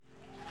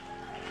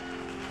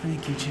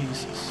Thank you,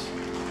 Jesus.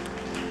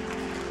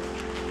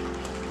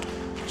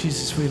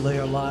 Jesus, we lay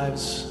our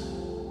lives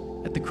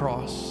at the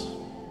cross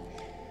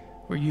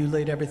where you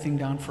laid everything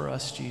down for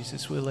us,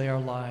 Jesus. We lay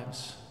our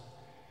lives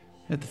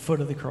at the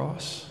foot of the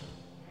cross.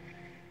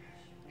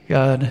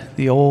 God,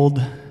 the old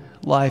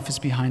life is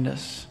behind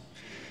us.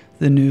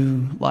 The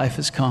new life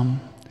has come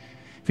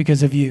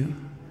because of you.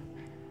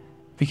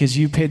 Because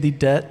you paid the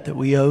debt that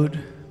we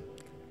owed.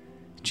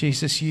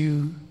 Jesus,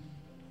 you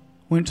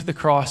went to the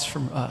cross for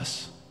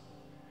us.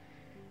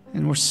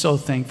 And we're so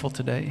thankful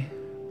today.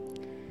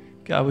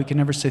 God, we can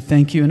never say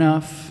thank you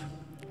enough.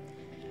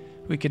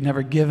 We could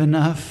never give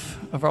enough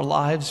of our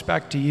lives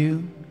back to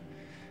you.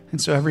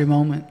 And so every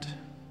moment,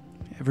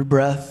 every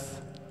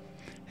breath,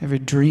 every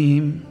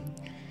dream,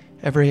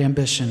 every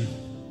ambition,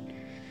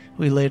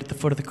 we lay it at the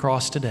foot of the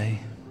cross today.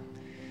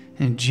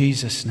 In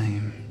Jesus'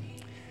 name,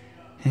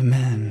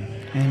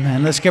 amen.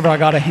 Amen. Let's give our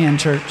God a hand,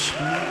 church.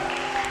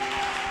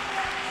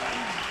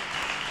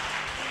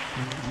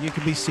 You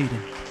can be seated.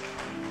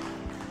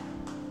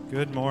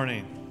 Good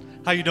morning.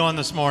 How you doing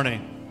this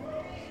morning?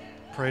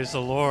 Praise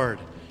the Lord.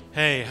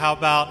 Hey, how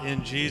about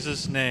in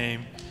Jesus'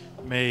 name,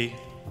 may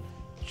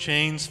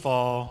chains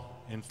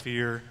fall and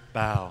fear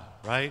bow,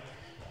 right?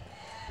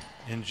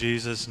 In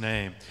Jesus'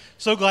 name.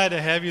 So glad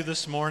to have you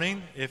this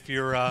morning. If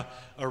you're a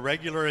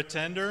regular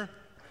attender,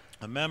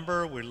 a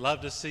member, we'd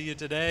love to see you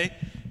today.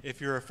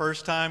 If you're a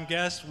first-time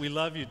guest, we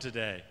love you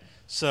today.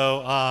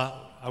 So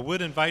I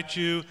would invite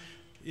you,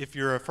 if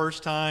you're a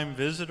first-time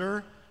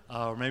visitor,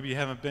 or maybe you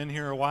haven't been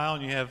here a while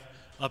and you have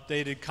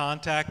updated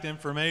contact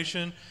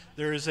information,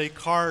 there is a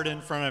card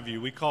in front of you.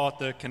 We call it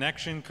the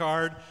connection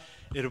card.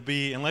 It'll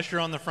be, unless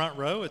you're on the front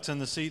row, it's in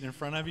the seat in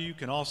front of you. You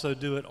can also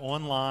do it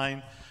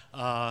online,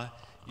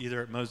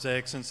 either at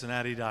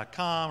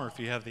mosaiccincinnati.com, or if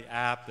you have the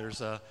app,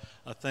 there's a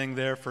thing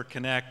there for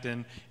Connect.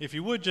 And if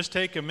you would just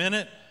take a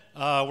minute,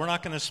 we're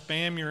not going to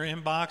spam your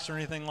inbox or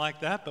anything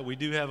like that, but we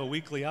do have a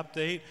weekly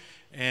update,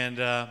 and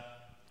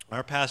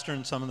our pastor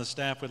and some of the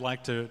staff would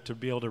like to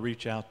be able to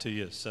reach out to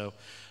you. So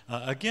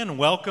again,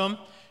 welcome.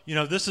 You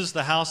know, this is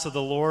the house of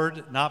the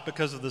Lord, not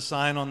because of the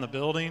sign on the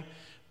building,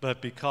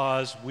 but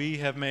because we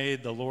have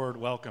made the Lord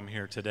welcome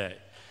here today.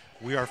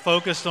 We are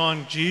focused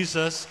on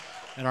Jesus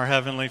and our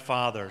Heavenly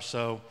Father.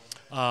 So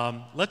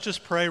let's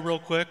just pray real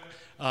quick.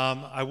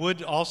 I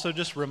would also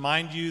just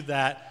remind you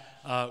that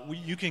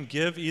you can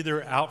give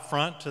either out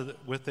front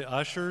with the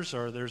ushers,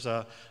 or there's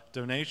a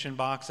donation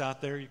box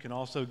out there. You can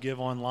also give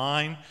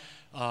online.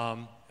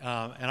 And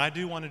I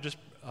do want to just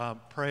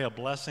pray a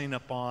blessing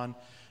upon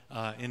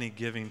any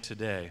giving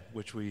today,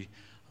 which we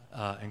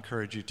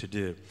encourage you to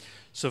do.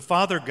 So,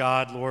 Father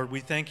God, Lord,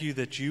 we thank you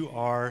that you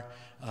are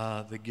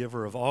the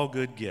giver of all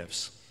good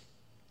gifts.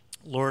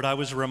 Lord, I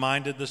was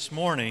reminded this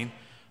morning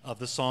of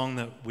the song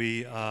that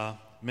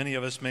many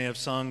of us may have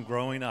sung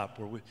growing up,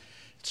 where it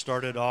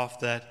started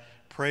off that,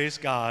 praise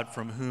God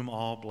from whom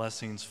all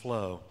blessings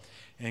flow.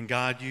 And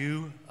God,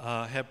 you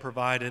have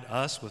provided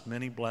us with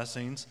many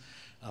blessings,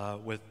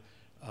 with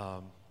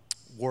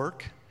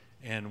work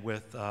and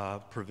with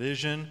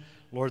provision.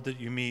 Lord, that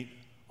you meet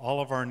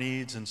all of our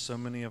needs and so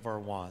many of our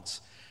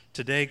wants.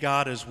 Today,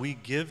 God, as we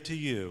give to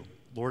you,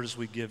 Lord, as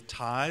we give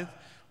tithe,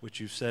 which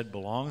you said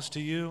belongs to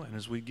you, and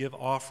as we give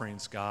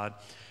offerings, God,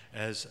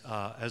 as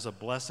a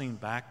blessing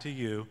back to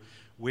you,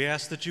 we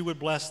ask that you would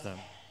bless them.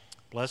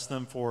 Bless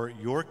them for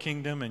your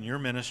kingdom and your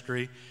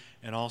ministry,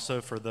 and also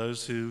for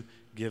those who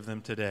give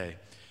them today.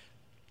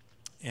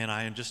 And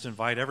I just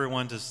invite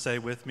everyone to say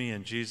with me,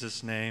 in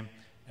Jesus' name,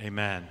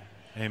 amen.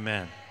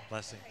 Amen.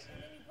 Blessings.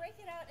 And then you break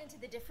it out into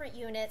the different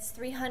units,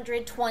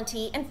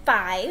 320 and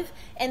 5,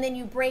 and then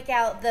you break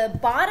out the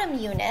bottom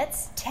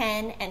units,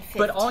 10 and 15.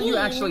 But all you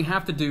actually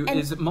have to do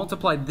is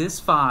multiply this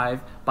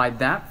 5 by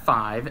that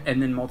 5, and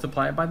then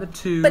multiply it by the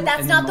 2. But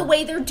that's not the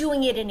way they're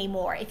doing it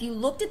anymore. If you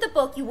looked at the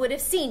book, you would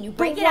have seen. You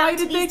break it out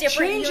into these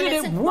different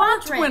units and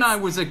quadrants. It worked when I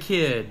was a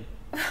kid.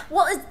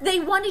 Well, they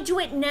want to do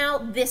it now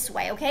this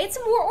way, okay? It's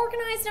more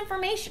organized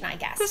information, I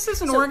guess. This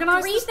isn't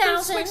organized.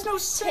 3,000 makes no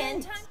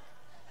sense.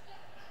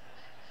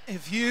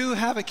 If you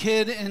have a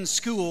kid in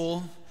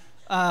school,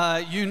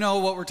 you know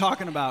what we're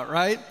talking about,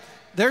 right?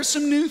 There's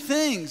some new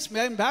things.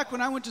 Man, back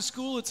when I went to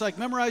school, it's like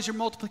memorize your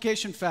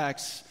multiplication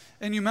facts,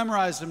 and you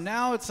memorize them.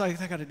 Now it's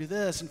like, I got to do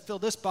this and fill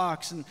this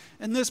box and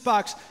this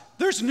box.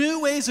 There's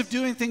new ways of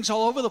doing things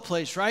all over the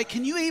place, right?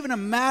 Can you even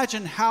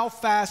imagine how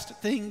fast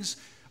things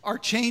are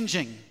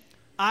changing?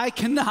 I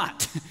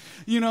cannot,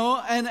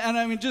 and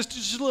I mean,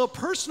 just a little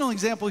personal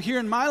example here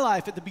in my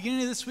life. At the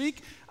beginning of this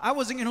week, I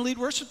wasn't going to lead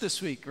worship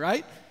this week,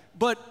 right?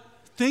 But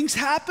things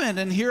happened,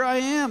 and here I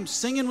am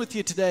singing with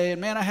you today, and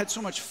man, I had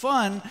so much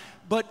fun.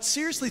 But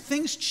seriously,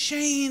 things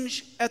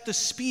change at the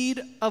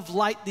speed of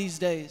light these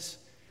days.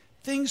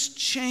 Things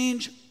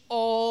change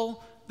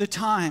all the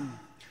time.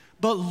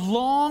 But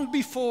long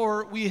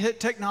before we hit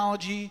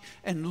technology,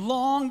 and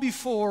long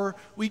before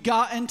we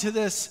got into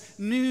this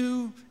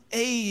new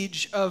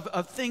age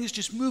of things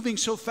just moving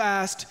so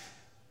fast,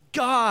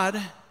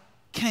 God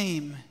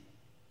came.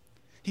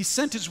 He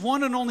sent his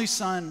one and only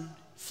Son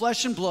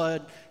flesh and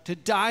blood, to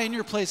die in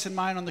your place and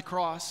mine on the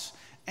cross.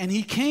 And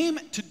he came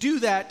to do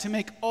that, to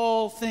make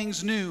all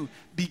things new,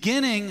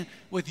 beginning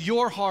with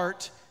your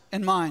heart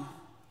and mine.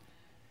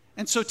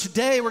 And so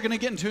today we're going to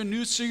get into a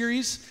new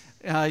series.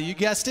 You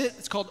guessed it.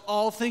 It's called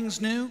All Things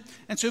New.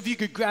 And so if you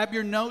could grab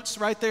your notes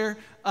right there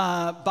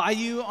by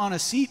you on a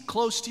seat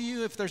close to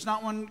you. If there's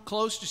not one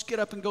close, just get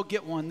up and go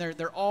get one.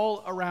 They're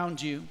all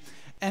around you.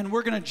 And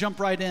we're going to jump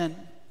right in.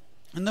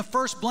 And the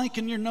first blank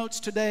in your notes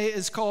today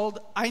is called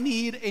I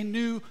Need a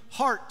New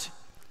Heart.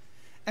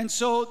 And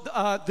so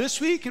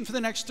this week and for the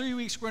next 3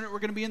 weeks, we're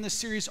going to be in this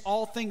series,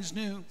 All Things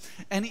New.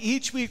 And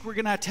each week we're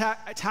going to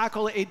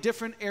tackle a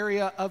different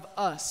area of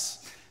us.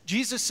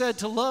 Jesus said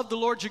to love the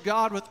Lord your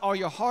God with all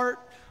your heart,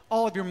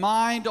 all of your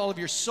mind, all of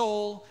your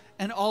soul,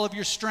 and all of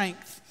your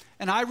strength.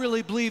 And I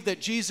really believe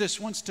that Jesus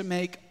wants to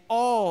make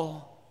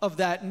all of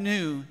that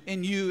new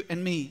in you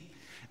and me.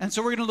 And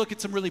so we're going to look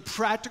at some really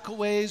practical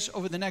ways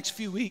over the next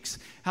few weeks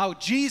how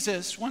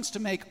Jesus wants to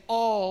make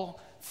all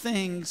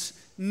things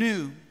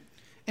new.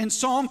 In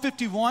Psalm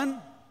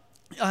 51,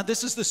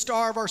 this is the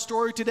star of our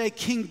story today,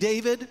 King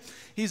David.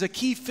 He's a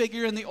key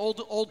figure in the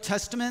Old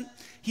Testament.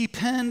 He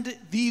penned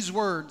these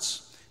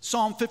words,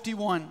 Psalm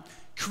 51,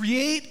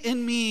 create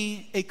in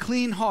me a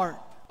clean heart,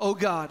 O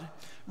God.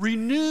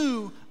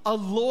 Renew a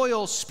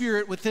loyal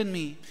spirit within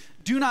me.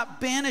 Do not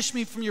banish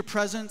me from your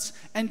presence,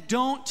 and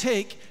don't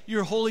take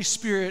your Holy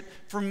Spirit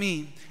from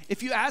me.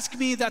 If you ask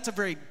me, that's a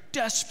very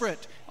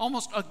desperate,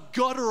 almost a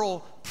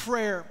guttural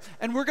prayer.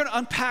 And we're going to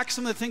unpack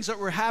some of the things that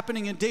were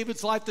happening in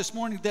David's life this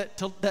morning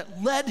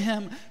that led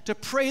him to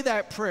pray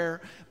that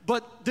prayer.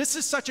 But this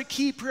is such a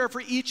key prayer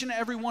for each and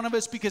every one of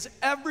us, because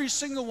every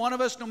single one of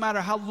us, no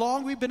matter how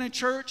long we've been in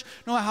church,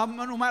 no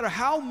matter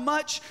how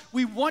much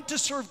we want to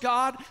serve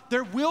God,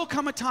 there will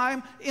come a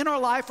time in our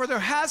life, or there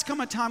has come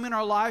a time in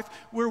our life,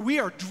 where we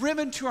are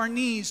driven to our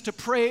knees to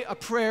pray a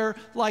prayer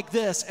like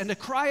this and to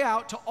cry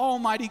out to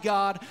Almighty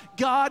God,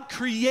 God,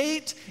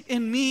 create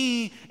in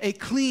me a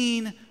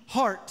clean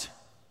heart.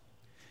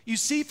 You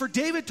see, for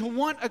David to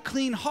want a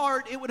clean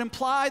heart, it would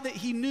imply that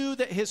he knew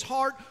that his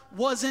heart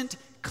wasn't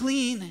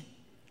clean.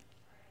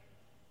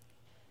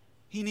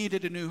 He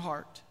needed a new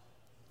heart.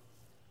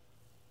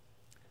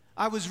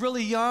 I was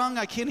really young.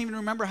 I can't even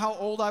remember how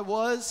old I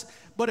was,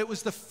 but it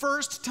was the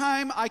first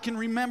time I can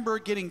remember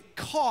getting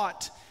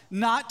caught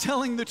not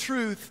telling the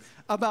truth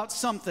about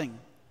something.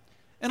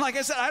 And like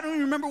I said, I don't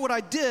even remember what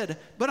I did,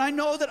 but I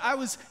know that I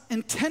was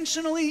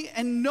intentionally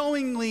and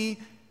knowingly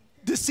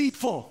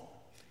deceitful.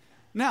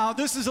 Now,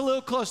 this is a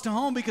little close to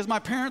home because my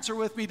parents are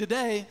with me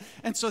today,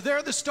 and so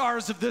they're the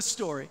stars of this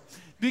story.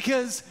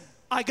 Because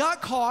I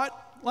got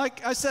caught,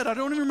 like I said, I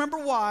don't even remember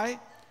why,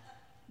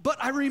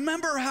 but I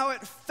remember how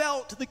it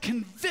felt. The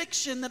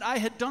conviction that I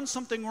had done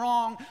something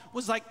wrong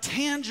was like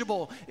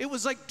tangible. It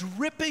was like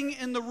dripping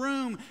in the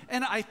room,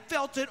 and I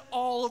felt it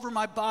all over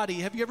my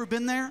body. Have you ever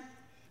been there?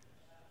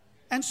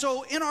 And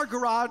so in our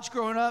garage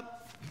growing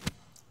up,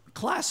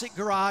 classic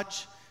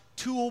garage,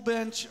 tool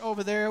bench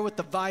over there with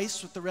the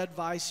vise, with the red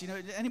vise. You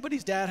know,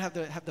 anybody's dad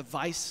have the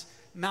vise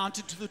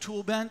mounted to the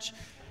tool bench?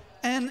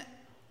 And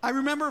I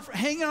remember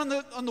hanging on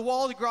the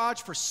wall of the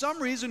garage for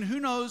some reason. Who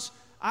knows?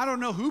 I don't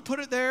know who put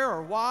it there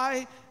or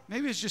why.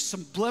 Maybe it's just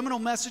some subliminal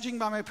messaging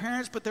by my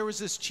parents, but there was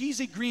this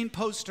cheesy green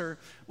poster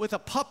with a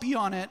puppy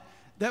on it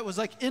that was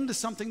like into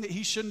something that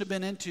he shouldn't have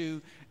been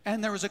into.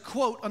 And there was a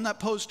quote on that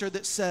poster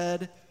that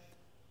said,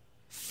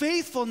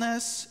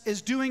 faithfulness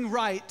is doing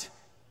right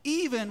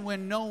even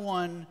when no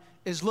one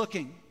is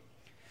looking.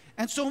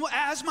 And so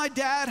as my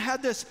dad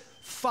had this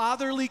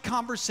fatherly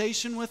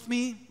conversation with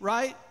me,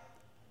 right,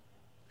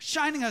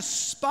 shining a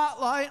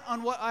spotlight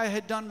on what I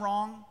had done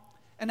wrong,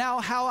 and now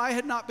how I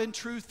had not been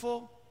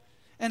truthful,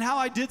 and how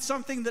I did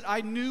something that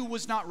I knew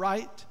was not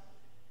right,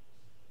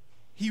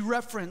 he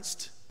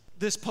referenced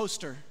this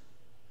poster.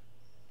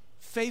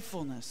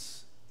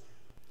 Faithfulness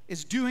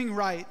is doing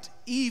right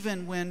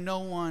even when no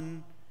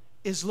one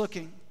is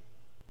looking.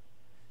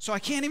 So I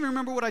can't even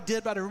remember what I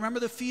did, but I remember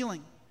the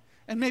feeling.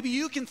 And maybe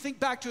you can think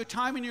back to a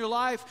time in your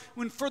life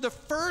when for the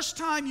first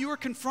time you were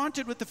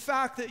confronted with the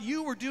fact that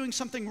you were doing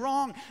something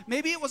wrong.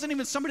 Maybe it wasn't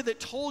even somebody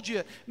that told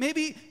you.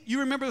 Maybe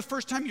you remember the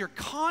first time your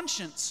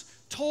conscience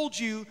told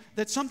you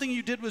that something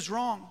you did was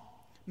wrong.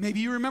 Maybe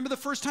you remember the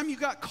first time you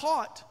got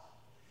caught.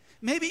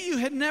 Maybe you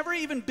had never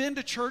even been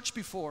to church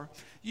before,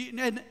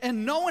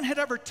 and no one had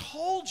ever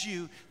told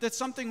you that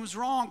something was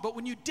wrong. But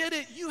when you did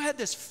it, you had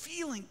this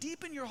feeling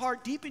deep in your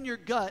heart, deep in your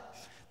gut,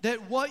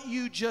 that what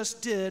you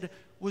just did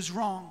was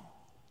wrong.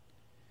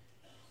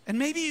 And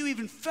maybe you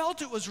even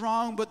felt it was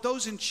wrong, but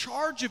those in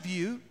charge of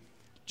you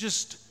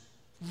just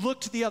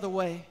looked the other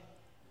way.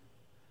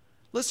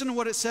 Listen to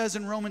what it says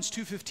in Romans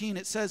 2:15.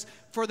 It says,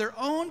 for their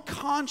own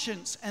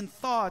conscience and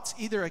thoughts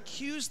either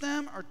accuse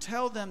them or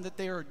tell them that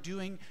they are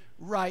doing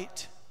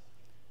right.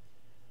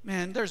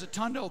 Man, there's a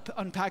ton to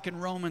unpack in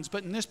Romans,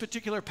 but in this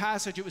particular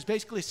passage, it was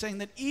basically saying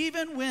that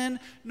even when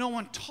no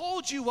one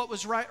told you what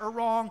was right or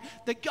wrong,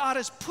 that God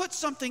has put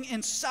something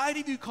inside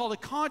of you called a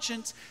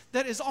conscience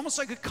that is almost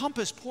like a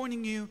compass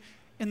pointing you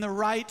in the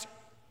right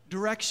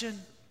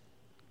direction.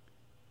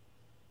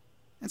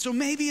 And so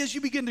maybe as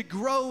you begin to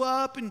grow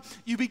up and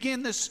you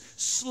begin this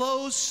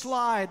slow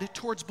slide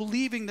towards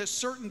believing that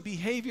certain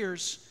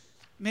behaviors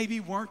maybe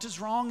weren't as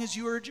wrong as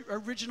you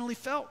originally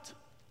felt.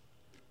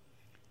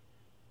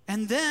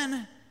 And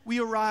then we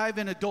arrive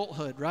in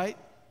adulthood, right?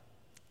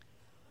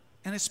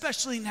 And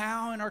especially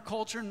now in our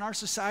culture and our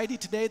society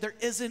today, there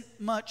isn't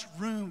much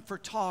room for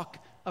talk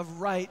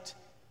of right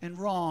and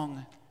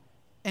wrong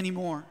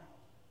anymore.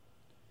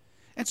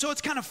 And so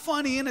it's kind of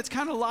funny and it's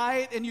kind of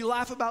light, and you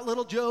laugh about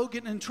little Joe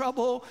getting in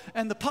trouble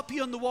and the puppy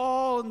on the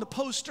wall and the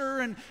poster,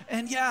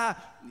 and yeah,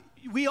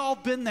 we all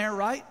been there,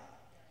 right?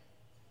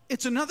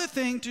 It's another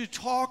thing to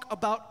talk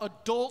about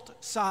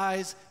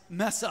adult-size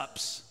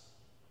mess-ups.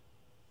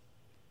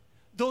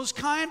 Those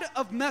kind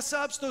of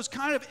mess-ups, those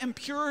kind of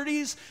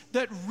impurities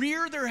that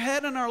rear their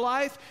head in our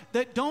life,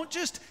 that don't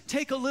just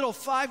take a little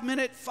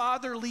 5-minute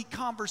fatherly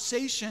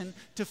conversation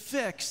to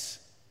fix,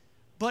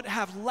 but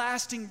have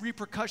lasting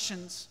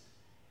repercussions,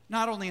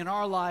 not only in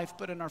our life,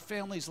 but in our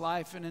family's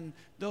life and in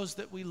those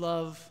that we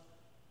love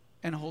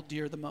and hold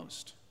dear the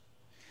most.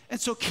 And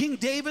so King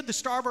David, the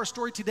star of our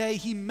story today,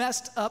 he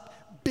messed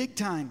up big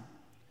time.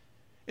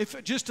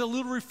 If just a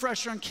little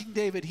refresher on King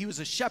David, he was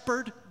a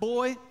shepherd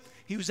boy.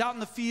 He was out in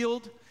the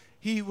field.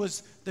 He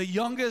was the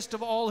youngest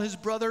of all his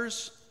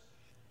brothers.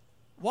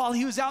 While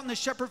he was out in the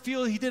shepherd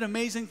field, he did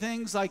amazing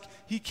things, like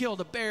he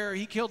killed a bear,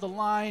 he killed a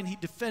lion, he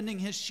defending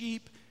his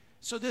sheep.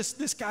 So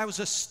this guy was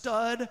a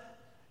stud.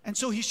 And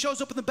so he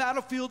shows up in the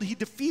battlefield. He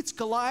defeats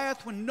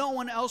Goliath when no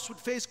one else would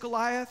face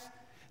Goliath.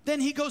 Then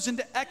he goes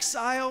into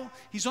exile.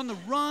 He's on the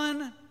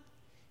run.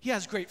 He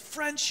has great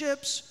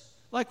friendships,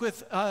 like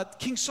with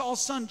King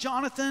Saul's son,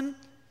 Jonathan.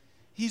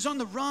 He's on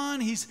the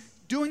run. He's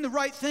doing the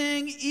right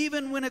thing,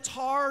 even when it's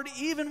hard,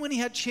 even when he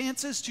had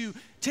chances to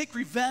take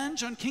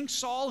revenge on King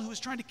Saul, who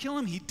was trying to kill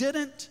him. He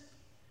didn't.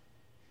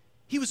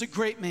 He was a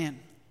great man.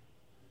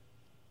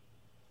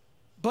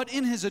 But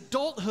in his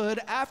adulthood,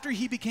 after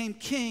he became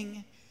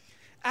king,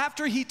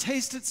 after he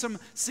tasted some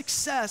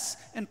success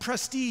and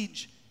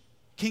prestige,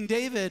 King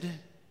David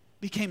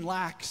became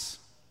lax.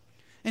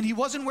 And he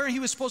wasn't where he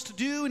was supposed to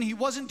do, and he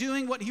wasn't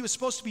doing what he was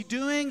supposed to be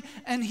doing,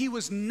 and he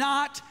was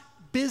not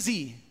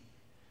busy,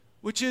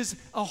 which is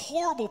a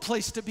horrible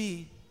place to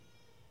be.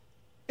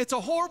 It's a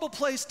horrible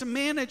place to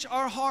manage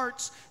our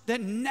hearts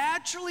that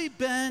naturally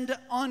bend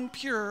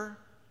unpure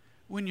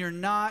when you're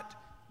not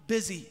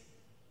busy.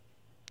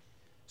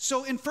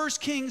 So in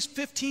 1 Kings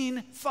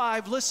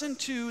 15:5, listen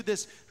to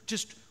this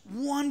just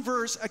one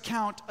verse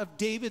account of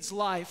David's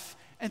life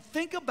and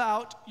think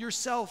about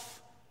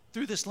yourself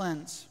through this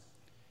lens.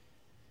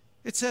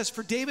 It says,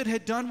 "For David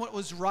had done what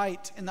was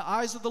right in the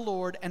eyes of the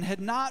Lord and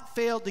had not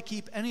failed to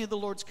keep any of the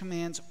Lord's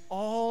commands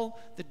all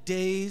the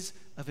days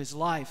of his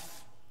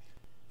life."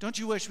 Don't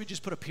you wish we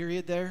just put a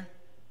period there?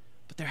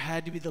 But there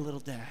had to be the little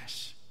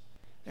dash.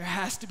 There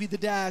has to be the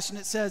dash. And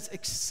it says,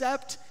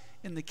 "Except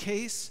in the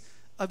case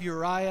of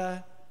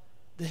Uriah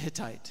the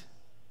Hittite."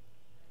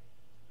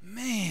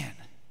 Man.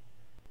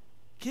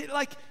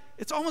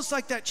 It's almost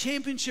like that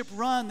championship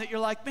run that you're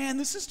like, man,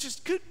 this is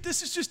just good.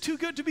 This is just too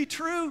good to be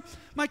true.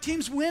 My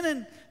team's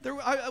winning.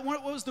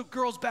 What was the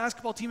girls'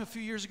 basketball team a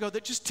few years ago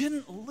that just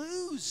didn't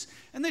lose?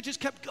 And they just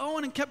kept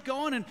going and kept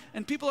going.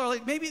 And people are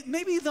like,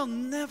 maybe they'll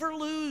never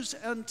lose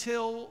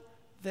until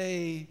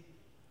they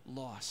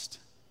lost.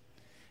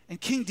 And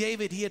King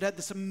David, he had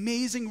this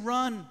amazing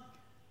run.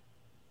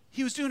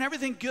 He was doing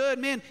everything good.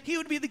 Man, he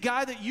would be the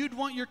guy that you'd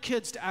want your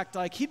kids to act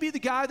like. He'd be the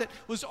guy that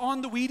was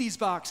on the Wheaties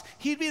box.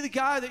 He'd be the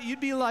guy that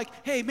you'd be like,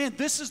 hey, man,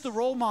 this is the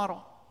role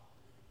model.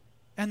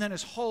 And then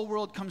his whole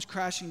world comes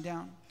crashing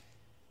down.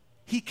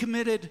 He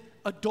committed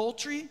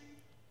adultery.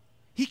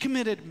 He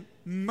committed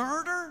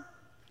murder.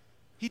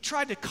 He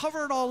tried to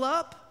cover it all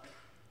up.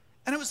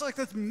 And it was like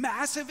this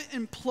massive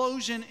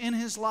implosion in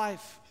his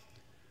life.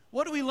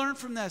 What do we learn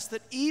from this?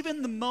 That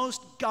even the most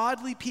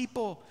godly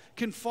people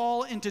can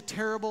fall into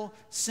terrible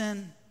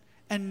sin,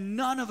 and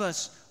none of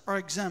us are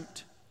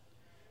exempt.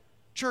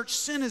 Church,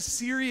 sin is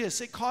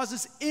serious. It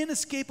causes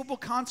inescapable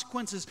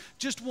consequences.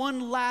 Just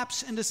one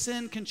lapse into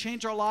sin can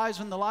change our lives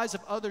and the lives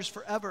of others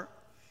forever.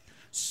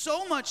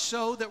 So much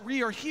so that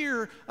we are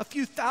here a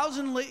few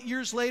thousand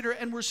years later,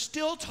 and we're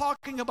still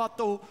talking about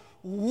the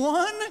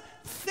one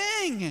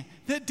thing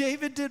that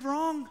David did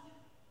wrong.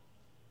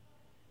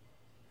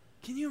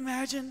 Can you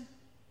imagine?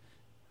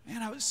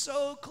 Man, I was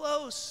so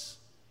close.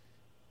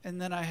 And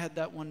then I had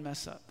that one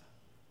mess up.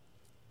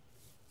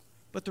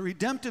 But the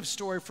redemptive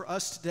story for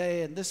us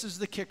today, and this is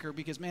the kicker,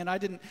 because man, I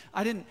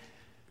didn't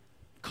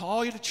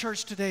call you to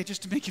church today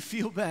just to make you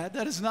feel bad.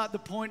 That is not the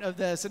point of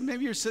this. And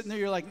maybe you're sitting there,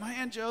 you're like,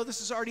 man, Joe, this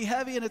is already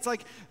heavy. And it's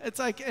like,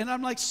 and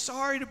I'm like,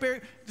 sorry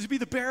to be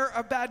the bearer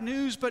of bad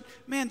news, but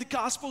man, the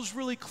gospel is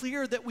really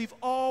clear that we've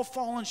all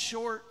fallen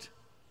short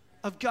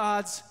of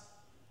God's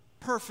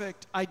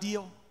perfect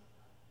ideal.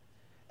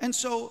 And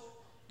so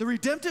the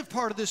redemptive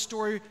part of this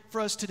story for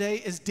us today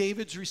is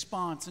David's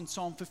response in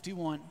Psalm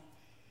 51.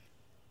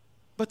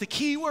 But the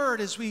key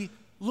word as we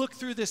look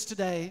through this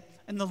today,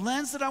 and the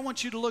lens that I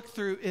want you to look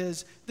through,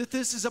 is that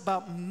this is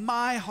about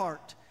my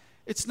heart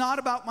It's not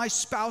about my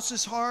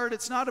spouse's heart.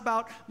 It's not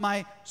about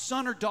my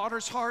son or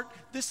daughter's heart.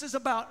 This is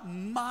about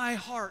my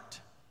heart,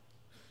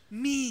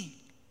 me.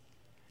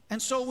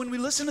 And so when we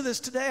listen to this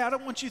today, I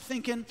don't want you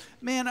thinking,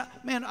 man,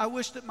 I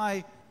wish that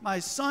my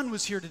son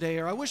was here today,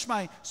 or I wish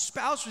my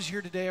spouse was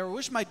here today, or I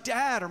wish my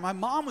dad or my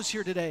mom was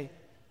here today.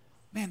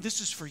 Man, this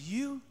is for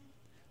you.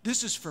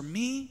 This is for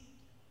me.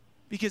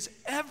 Because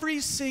every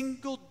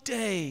single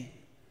day,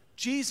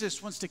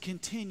 Jesus wants to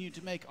continue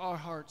to make our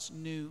hearts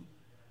new.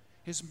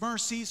 His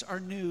mercies are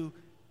new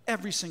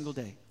every single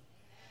day.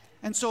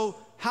 And so,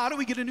 how do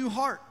we get a new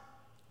heart?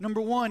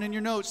 Number one, in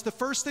your notes, the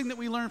first thing that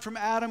we learn from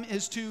Adam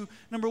is to,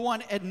 number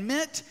one,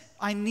 admit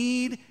I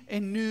need a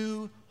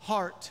new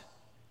heart.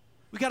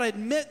 We got to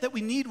admit that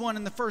we need one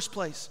in the first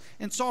place.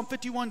 In Psalm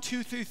 51,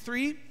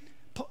 2-3,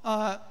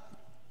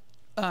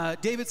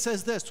 David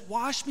says this,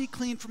 wash me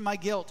clean from my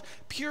guilt,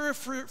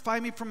 purify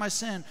me from my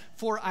sin,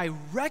 for I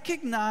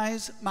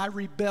recognize my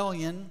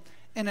rebellion,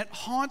 and it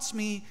haunts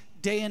me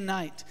day and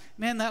night.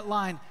 Man, that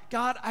line,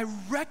 God, I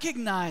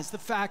recognize the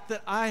fact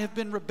that I have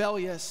been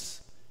rebellious,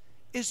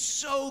 is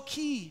so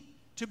key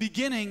to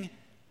beginning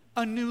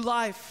a new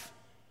life.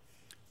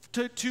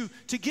 To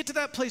get to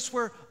that place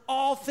where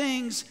all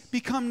things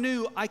become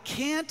new. I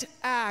can't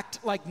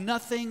act like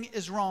nothing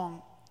is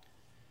wrong.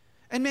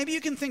 And maybe you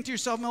can think to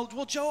yourself,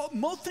 well, Joe,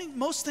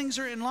 most things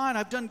are in line.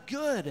 I've done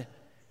good.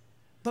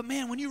 But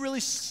man, when you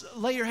really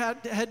lay your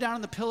head down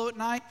on the pillow at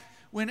night,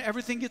 when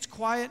everything gets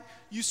quiet,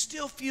 you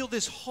still feel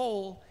this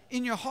hole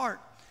in your heart.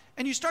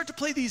 And you start to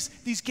play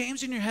these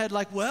games in your head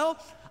like, well,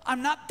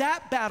 I'm not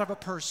that bad of a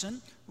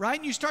person, right?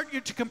 And you start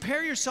to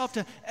compare yourself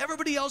to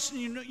everybody else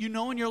you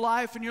know in your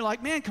life, and you're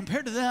like, man,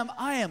 compared to them,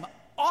 I am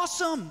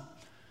awesome.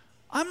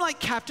 I'm like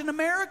Captain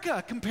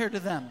America compared to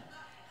them,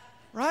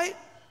 right?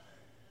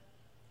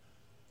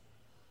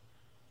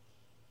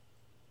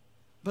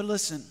 But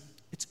listen,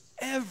 it's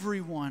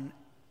everyone.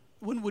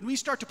 When we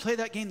start to play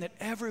that game that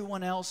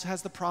everyone else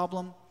has the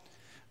problem,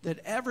 that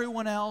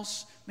everyone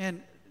else,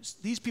 man,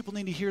 these people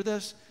need to hear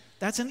this,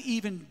 that's an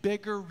even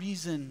bigger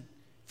reason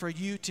for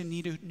you to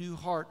need a new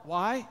heart.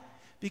 Why?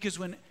 Because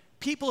when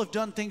people have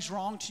done things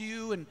wrong to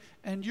you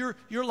and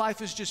your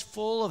life is just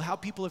full of how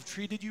people have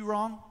treated you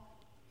wrong,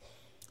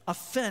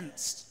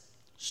 offense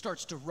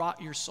starts to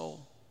rot your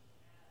soul.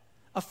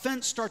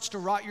 Offense starts to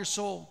rot your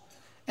soul,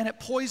 and it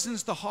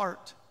poisons the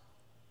heart.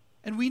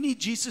 And we need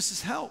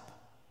Jesus' help.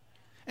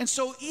 And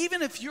so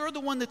even if you're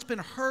the one that's been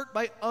hurt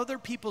by other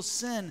people's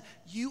sin,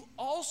 you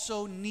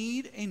also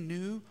need a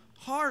new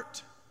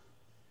heart.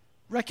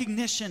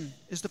 Recognition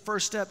is the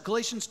first step.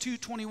 Galatians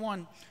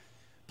 2:21,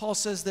 Paul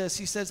says this.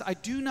 He says, I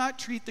do not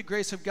treat the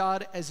grace of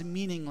God as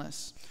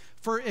meaningless.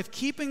 For if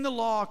keeping the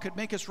law could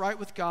make us right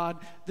with God,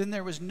 then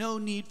there was no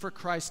need for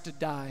Christ to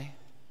die.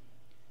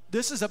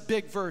 This is a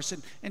big verse.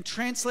 And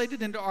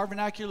translated into our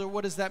vernacular,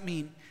 what does that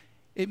mean?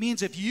 It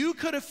means if you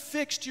could have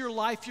fixed your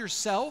life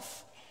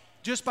yourself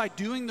just by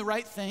doing the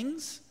right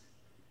things,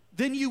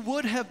 then you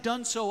would have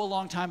done so a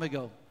long time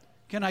ago.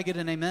 Can I get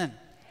an amen?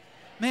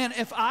 Man,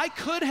 if I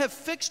could have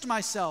fixed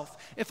myself,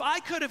 if I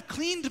could have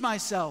cleaned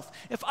myself,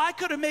 if I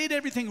could have made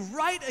everything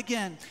right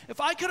again,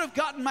 if I could have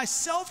gotten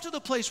myself to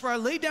the place where I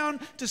lay down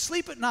to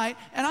sleep at night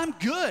and I'm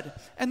good,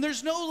 and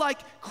there's no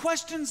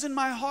questions in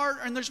my heart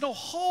and there's no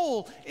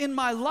hole in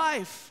my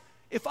life,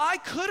 if I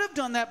could have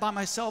done that by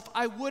myself,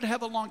 I would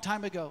have a long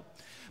time ago.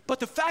 But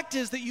the fact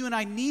is that you and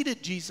I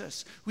needed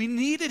Jesus. We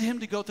needed him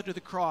to go through the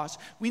cross.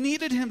 We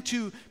needed him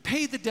to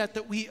pay the debt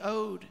that we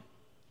owed.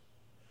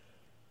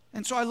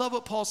 And so I love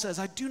what Paul says.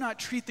 I do not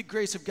treat the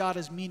grace of God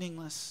as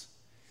meaningless.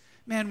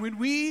 Man, when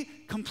we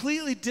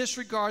completely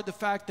disregard the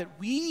fact that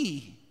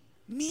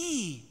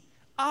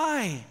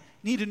I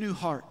need a new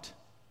heart,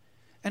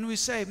 and we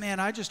say, man,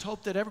 I just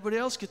hope that everybody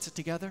else gets it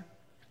together,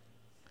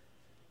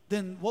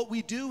 then what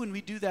we do when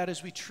we do that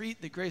is we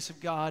treat the grace of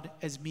God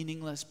as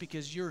meaningless,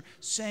 because you're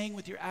saying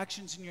with your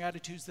actions and your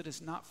attitudes that it's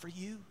not for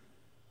you.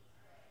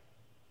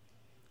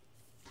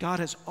 God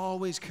has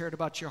always cared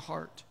about your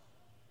heart.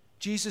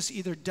 Jesus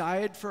either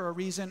died for a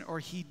reason or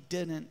he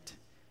didn't.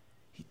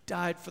 He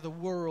died for the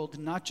world,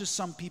 not just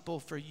some people,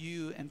 for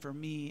you and for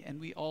me,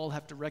 and we all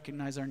have to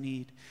recognize our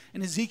need.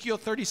 In Ezekiel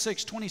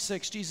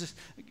 36:26,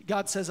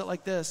 God says it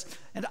like this,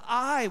 and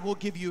I will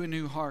give you a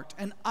new heart,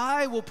 and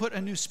I will put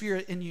a new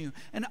spirit in you,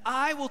 and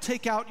I will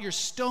take out your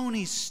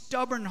stony,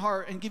 stubborn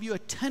heart and give you a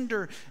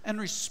tender and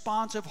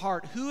responsive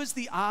heart. Who is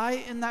the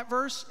I in that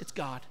verse? It's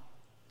God.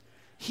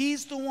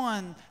 He's the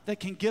one that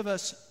can give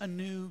us a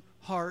new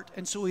heart.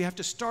 And so we have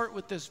to start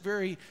with this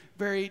very,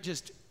 very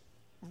just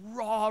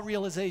raw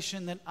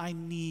realization that I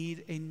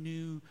need a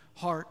new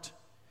heart.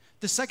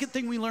 The second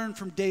thing we learn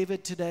from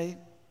David today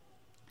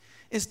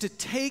is to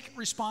take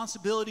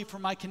responsibility for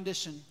my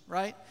condition,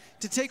 right?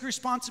 To take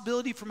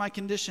responsibility for my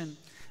condition.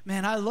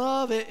 Man, I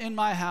love it in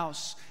my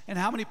house. And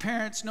how many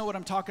parents know what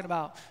I'm talking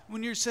about?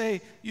 When you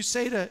say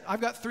to,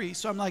 I've got 3,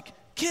 so I'm like,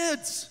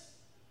 kids,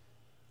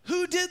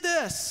 who did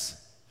this?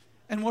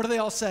 And what do they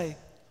all say?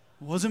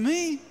 It wasn't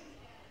me.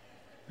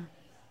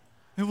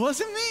 It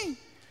wasn't me.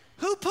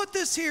 Who put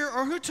this here,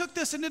 or who took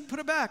this and didn't put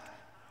it back?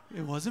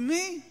 It wasn't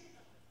me.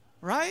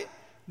 right?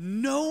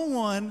 No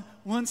one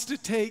wants to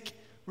take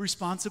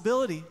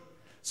responsibility.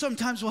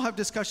 Sometimes we'll have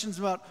discussions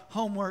about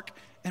homework,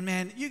 and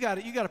man, you got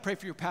to pray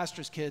for your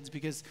pastor's kids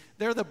because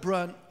they're the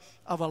brunt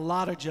of a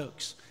lot of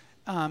jokes.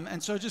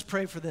 And so just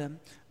pray for them.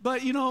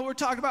 But, we're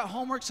talking about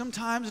homework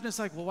sometimes, and it's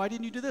like, well, why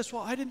didn't you do this?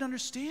 Well, I didn't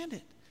understand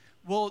it.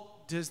 Well,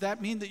 does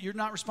that mean that you're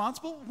not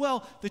responsible?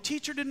 Well, the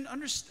teacher didn't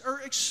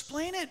or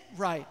explain it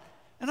right,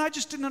 and I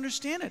just didn't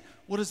understand it.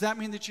 Well, does that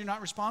mean that you're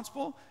not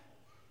responsible?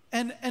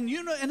 And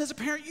as a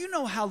parent, you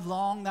know how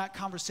long that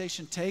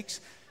conversation takes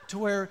to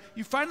where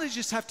you finally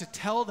just have to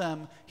tell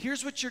them,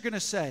 here's what you're going to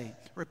say.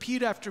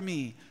 Repeat after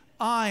me.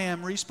 I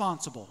am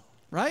responsible,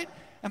 right?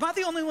 Am I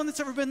the only one that's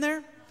ever been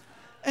there?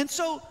 And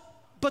so,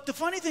 but the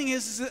funny thing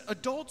is that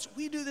adults,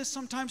 we do this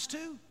sometimes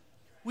too.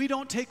 We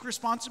don't take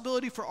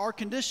responsibility for our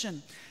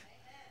condition.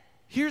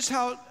 Here's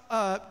how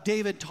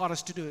David taught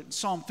us to do it in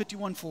Psalm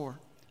 51:4.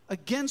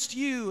 Against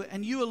you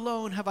and you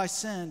alone have I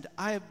sinned.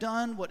 I have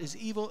done what is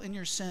evil in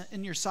your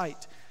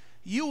sight.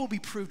 You will be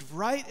proved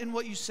right in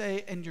what you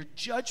say, and your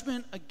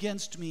judgment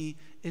against me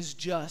is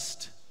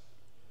just.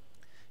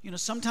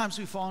 Sometimes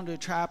we fall into a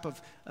trap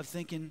of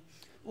thinking,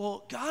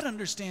 well, God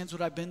understands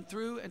what I've been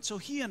through, and so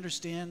he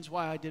understands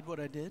why I did what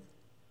I did.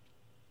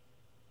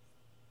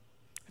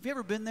 Have you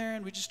ever been there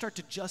and we just start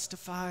to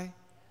justify?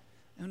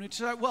 And we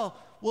start, well,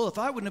 if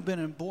I wouldn't have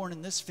been born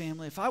in this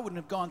family, if I wouldn't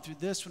have gone through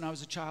this when I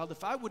was a child,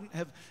 if I wouldn't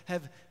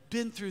have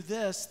been through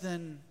this,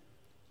 then,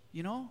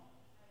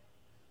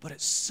 But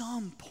at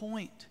some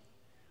point,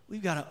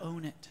 we've got to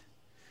own it.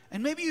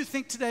 And maybe you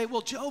think today,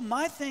 well, Joe,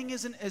 my thing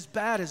isn't as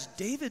bad as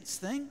David's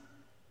thing.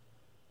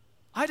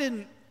 I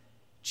didn't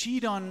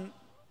cheat on,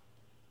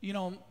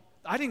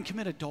 I didn't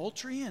commit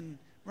adultery and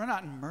run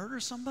out and murder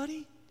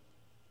somebody.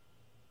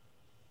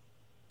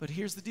 But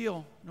here's the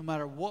deal. No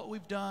matter what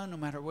we've done, no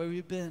matter where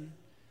we've been,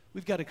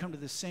 we've got to come to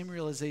the same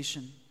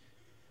realization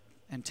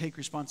and take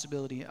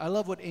responsibility. I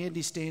love what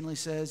Andy Stanley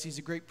says. He's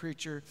a great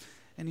preacher,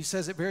 and he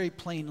says it very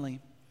plainly.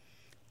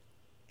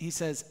 He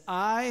says,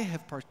 I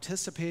have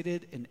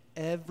participated in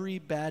every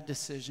bad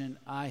decision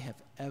I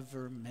have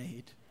ever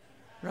made.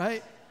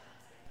 Right?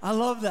 I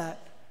love that.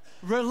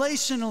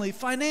 Relationally,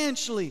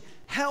 financially,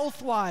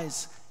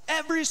 health-wise,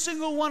 every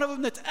single one of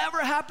them that's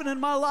ever happened in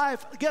my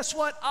life, guess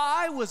what?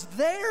 I was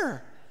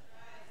there.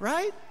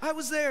 Right? I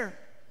was there.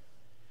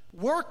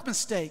 Work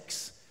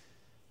mistakes,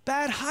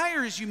 bad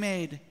hires you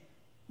made.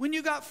 When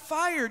you got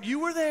fired, you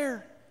were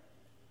there.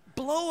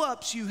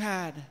 Blow-ups you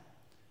had.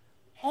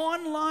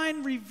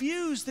 Online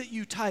reviews that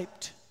you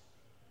typed.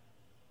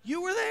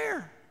 You were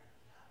there.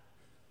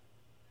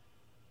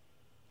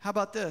 How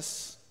about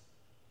this?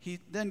 He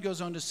then goes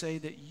on to say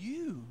that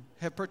you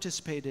have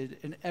participated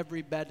in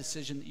every bad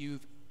decision that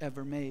you've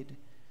ever made.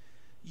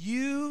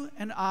 You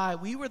and I,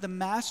 we were the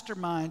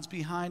masterminds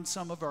behind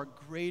some of our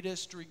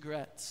greatest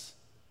regrets.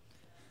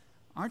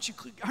 Aren't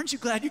you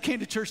glad you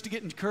came to church to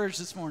get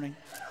encouraged this morning?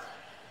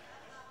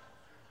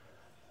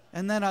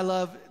 And then I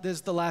love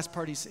this, the last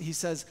part. He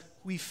says,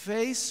 we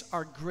face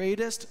our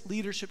greatest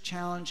leadership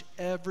challenge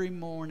every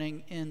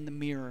morning in the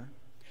mirror.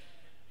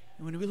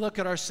 And when we look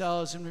at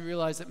ourselves and we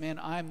realize that, man,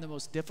 I'm the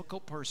most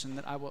difficult person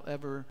that I will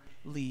ever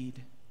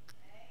lead.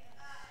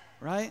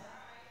 Right?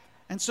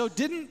 And so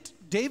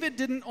David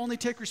didn't only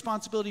take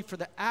responsibility for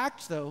the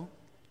act, though.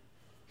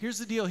 Here's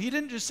the deal. He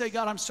didn't just say,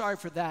 God, I'm sorry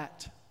for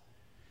that.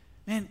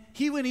 Man,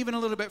 he went even a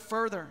little bit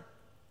further.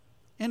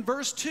 In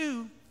verse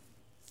 2,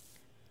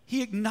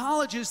 he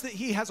acknowledges that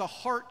he has a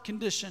heart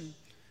condition.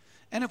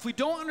 And if we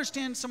don't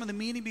understand some of the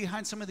meaning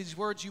behind some of these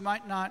words, you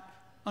might not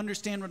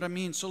understand what I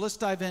mean. So let's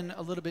dive in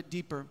a little bit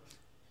deeper.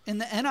 In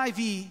the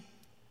NIV,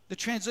 the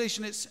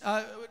translation is,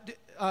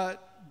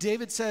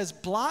 David says,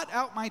 blot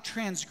out my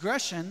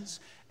transgressions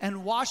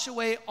and wash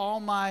away all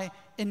my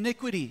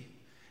iniquity.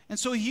 And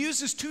so he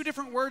uses two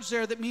different words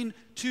there that mean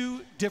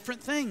two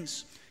different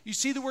things. You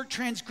see, the word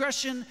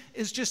transgression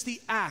is just the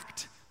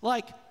act.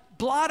 Like,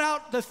 blot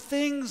out the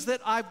things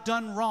that I've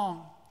done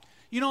wrong.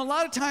 A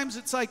lot of times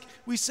it's like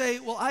we say,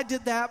 well, I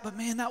did that, but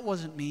man, that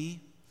wasn't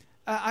me.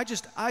 I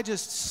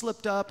just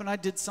slipped up and I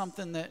did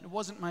something that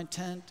wasn't my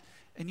intent.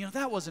 And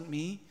that wasn't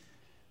me.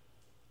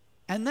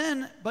 And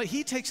then, but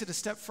he takes it a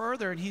step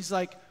further and he's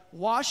like,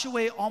 wash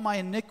away all my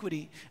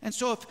iniquity. And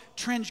so if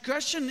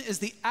transgression is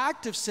the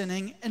act of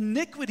sinning,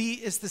 iniquity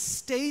is the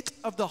state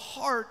of the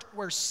heart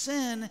where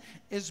sin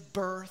is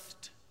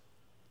birthed.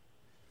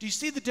 Do you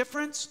see the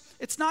difference?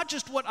 It's not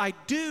just what I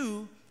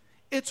do,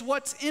 it's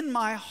what's in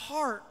my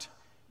heart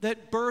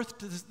that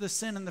birthed the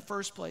sin in the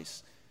first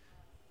place.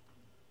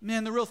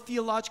 Man, the real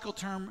theological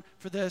term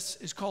for this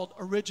is called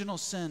original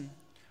sin.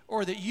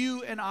 Or that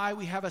you and I,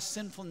 we have a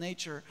sinful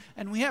nature.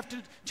 And we have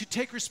to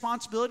take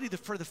responsibility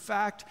for the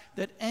fact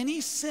that any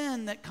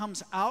sin that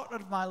comes out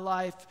of my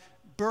life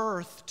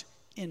birthed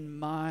in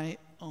my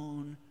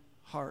own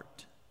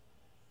heart.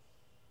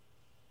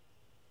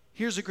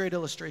 Here's a great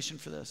illustration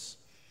for this.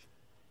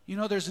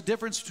 There's a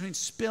difference between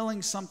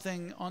spilling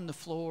something on the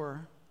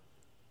floor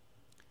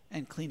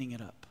and cleaning it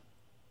up.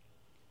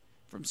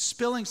 From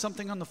spilling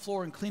something on the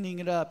floor and cleaning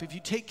it up, if you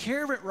take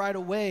care of it right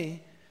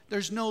away,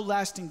 there's no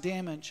lasting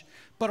damage.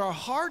 But our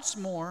hearts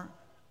more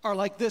are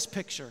like this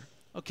picture,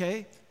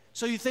 okay?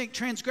 So you think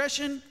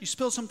transgression, you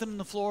spill something on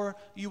the floor,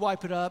 you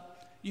wipe it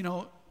up,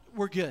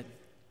 we're good.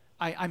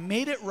 I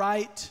made it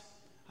right.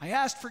 I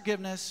asked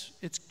forgiveness.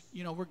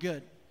 We're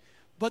good.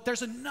 But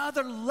there's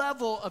another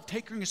level of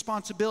taking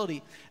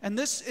responsibility. And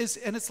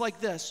it's like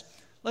this.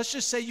 Let's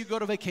just say you go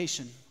to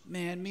vacation.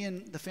 Man, me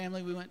and the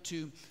family, we went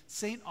to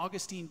St.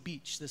 Augustine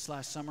Beach this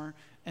last summer,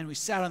 and we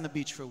sat on the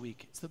beach for a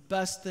week. It's the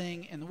best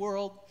thing in the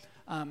world.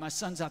 My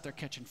son's out there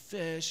catching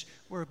fish.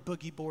 We're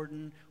boogie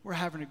boarding. We're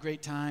having a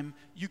great time.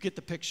 You get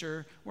the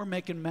picture. We're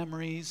making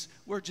memories.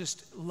 We're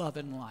just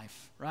loving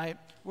life, right?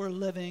 We're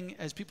living,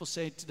 as people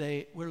say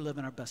today, we're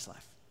living our best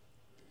life.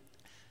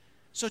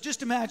 So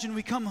just imagine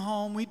we come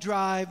home, we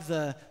drive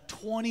the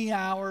 20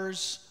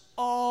 hours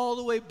all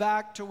the way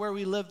back to where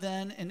we lived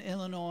then in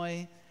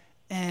Illinois,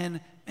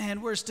 and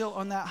we're still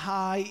on that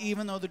high,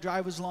 even though the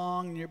drive was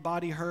long and your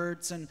body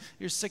hurts and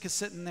you're sick of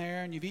sitting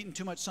there and you've eaten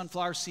too much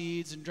sunflower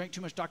seeds and drank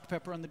too much Dr.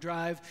 Pepper on the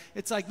drive.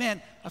 It's like,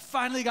 man, I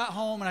finally got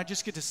home and I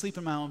just get to sleep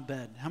in my own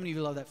bed. How many of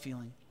you love that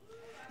feeling?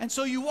 And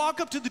so you walk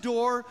up to the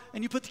door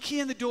and you put the key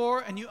in the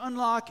door and you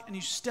unlock and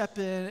you step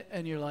in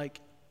and you're like,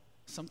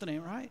 something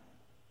ain't right.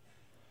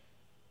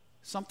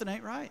 Something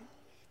ain't right.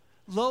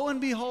 Lo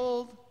and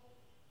behold,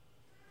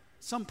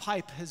 some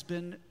pipe has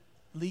been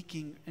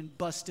leaking and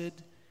busted.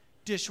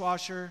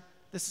 Dishwasher,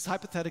 this is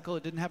hypothetical,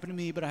 it didn't happen to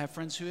me, but I have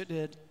friends who it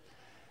did.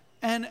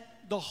 And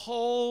the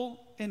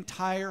whole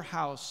entire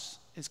house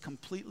is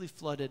completely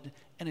flooded,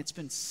 and it's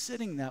been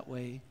sitting that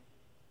way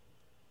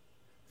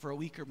for a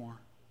week or more.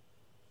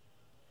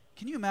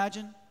 Can you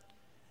imagine?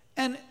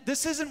 And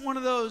this isn't one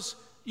of those,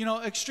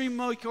 extreme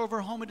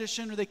makeover home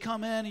edition where they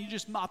come in and you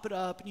just mop it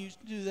up and you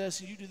do this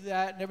and you do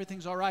that and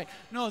everything's all right.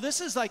 No,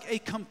 this is like a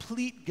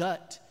complete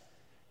gut.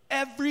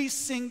 Every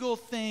single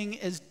thing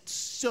is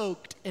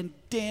soaked and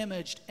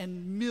damaged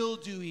and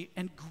mildewy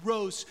and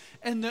gross.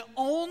 And the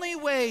only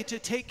way to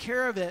take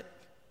care of it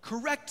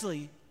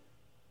correctly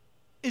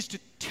is to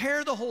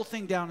tear the whole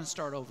thing down and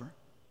start over.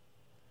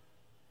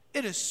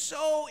 It is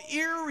so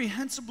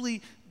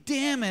irrehensibly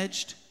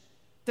damaged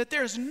that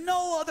there's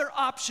no other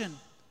option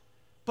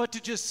but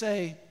to just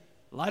say,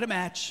 light a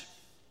match.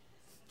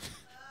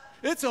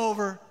 It's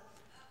over.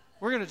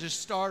 We're going to just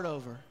start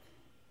over.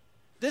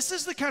 This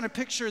is the kind of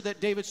picture that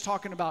David's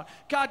talking about.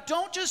 God,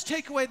 don't just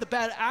take away the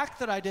bad act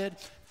that I did.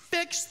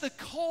 Fix the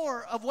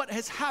core of what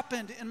has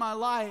happened in my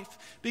life,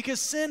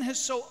 because sin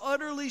has so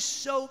utterly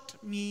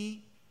soaked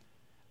me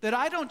that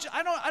I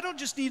don't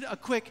just need a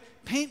quick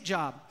paint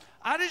job.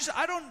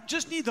 I don't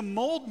just need the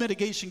mold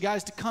mitigation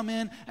guys to come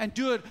in and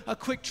do a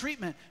quick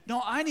treatment. No,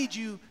 I need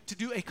you to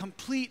do a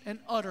complete and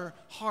utter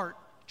heart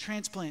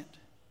transplant.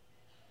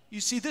 You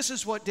see, this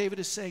is what David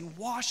is saying.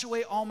 Wash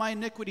away all my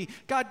iniquity.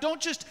 God,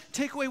 don't just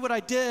take away what I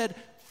did.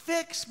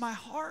 Fix my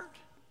heart.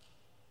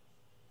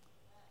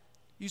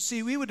 You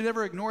see, we would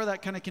never ignore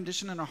that kind of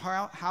condition in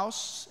our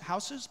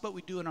houses, but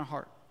we do in our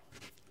heart.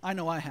 I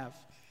know I have.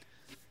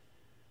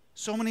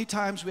 So many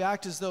times we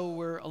act as though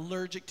we're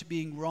allergic to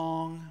being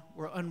wrong.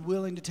 We're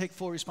unwilling to take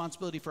full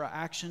responsibility for our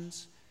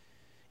actions.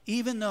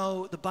 Even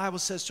though the Bible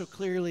says so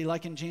clearly,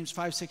 like in James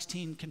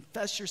 5:16,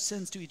 confess your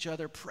sins to each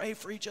other, pray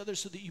for each other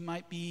so that you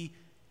might be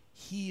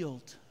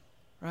healed,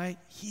 right?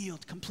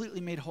 Healed, completely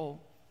made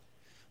whole.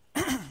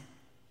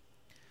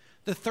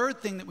 The third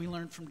thing that we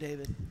learned from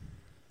David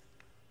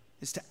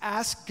is to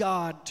ask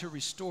God to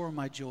restore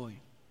my joy.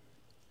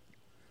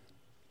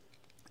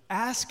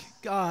 Ask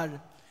God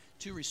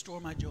to restore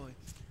my joy.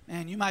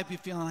 Man, you might be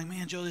feeling like,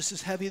 man, Joe, this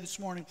is heavy this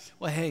morning.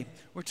 Well, hey,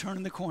 we're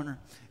turning the corner.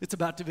 It's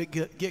about to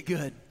get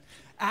good.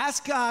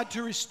 Ask God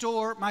to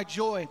restore my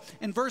joy.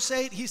 In verse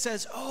 8, he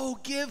says, oh,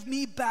 give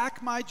me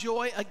back my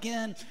joy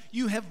again.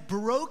 You have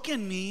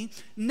broken me.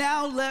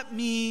 Now let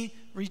me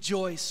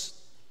rejoice.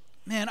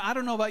 Man, I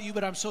don't know about you,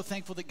 but I'm so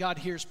thankful that God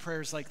hears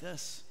prayers like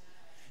this.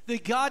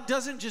 That God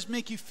doesn't just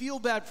make you feel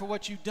bad for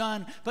what you've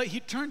done, but he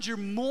turns your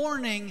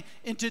mourning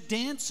into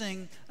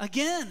dancing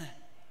again.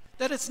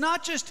 That it's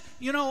not just,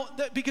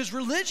 because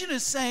religion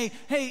is saying,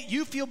 hey,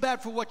 you feel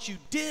bad for what you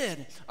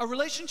did. A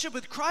relationship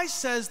with Christ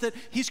says that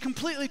he's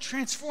completely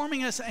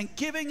transforming us and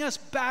giving us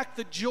back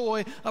the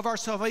joy of our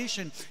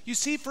salvation. You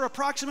see, for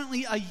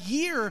approximately a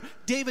year,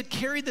 David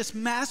carried this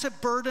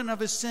massive burden of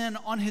his sin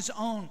on his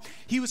own.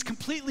 He was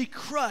completely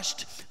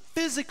crushed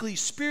physically,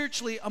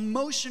 spiritually,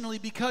 emotionally,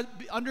 because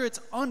under its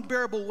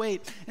unbearable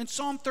weight. In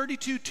Psalm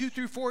 32,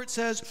 2-4, it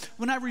says,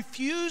 when I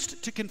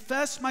refused to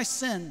confess my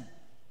sin.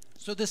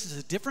 So this is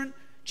a different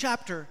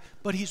chapter,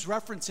 but he's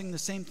referencing the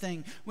same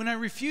thing. When I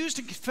refused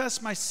to confess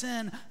my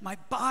sin, my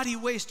body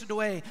wasted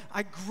away.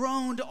 I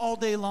groaned all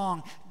day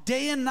long.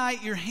 Day and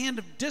night, your hand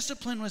of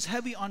discipline was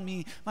heavy on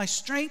me. My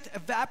strength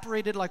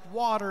evaporated like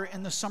water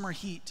in the summer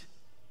heat.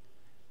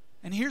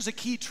 And here's a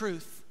key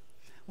truth.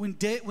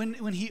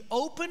 When he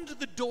opened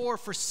the door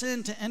for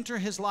sin to enter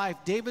his life,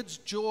 David's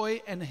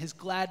joy and his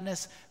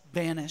gladness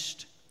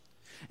vanished.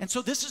 And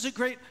so this is a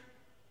great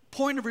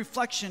point of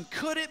reflection.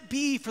 Could it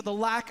be for the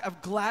lack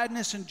of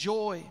gladness and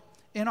joy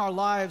in our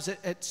lives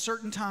at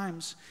certain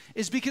times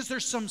is because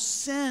there's some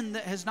sin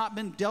that has not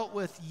been dealt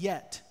with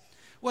yet.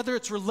 Whether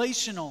it's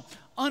relational,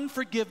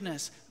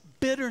 unforgiveness,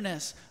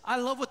 bitterness. I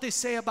love what they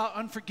say about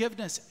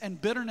unforgiveness and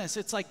bitterness.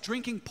 It's like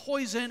drinking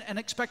poison and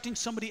expecting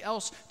somebody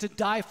else to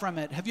die from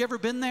it. Have you ever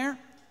been there?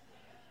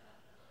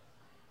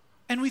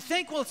 And we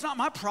think, well, it's not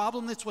my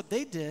problem, it's what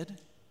they did.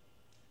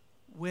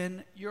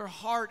 When your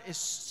heart is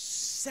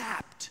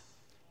sapped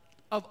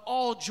of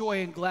all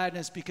joy and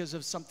gladness because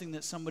of something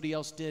that somebody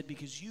else did,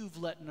 because you've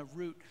let a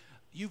root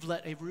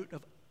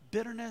of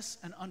bitterness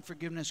and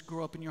unforgiveness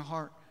grow up in your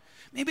heart.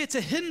 Maybe it's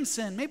a hidden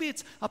sin. Maybe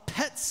it's a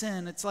pet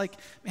sin. It's like,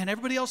 man,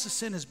 everybody else's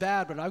sin is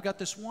bad, but I've got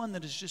this one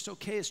that is just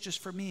okay. It's just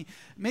for me.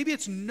 Maybe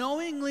it's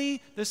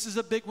knowingly, this is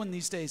a big one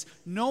these days,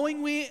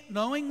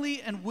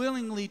 knowingly and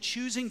willingly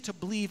choosing to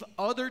believe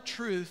other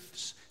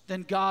truths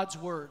than God's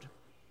word.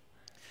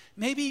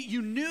 Maybe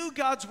you knew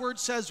God's word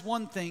says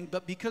one thing,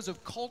 but because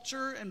of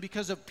culture and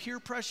because of peer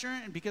pressure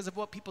and because of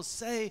what people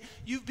say,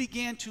 you've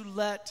began to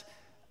let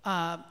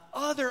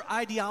other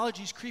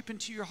ideologies creep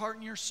into your heart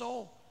and your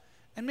soul.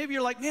 And maybe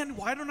you're like, man,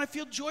 why don't I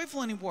feel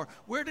joyful anymore?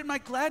 Where did my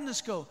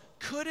gladness go?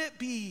 Could it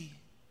be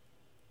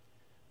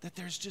that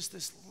there's just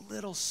this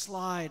little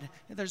slide,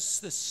 and there's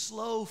this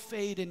slow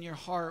fade in your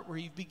heart where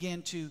you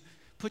begin to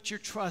put your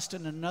trust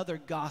in another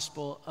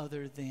gospel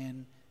other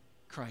than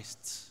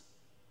Christ's?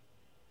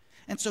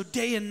 And so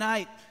day and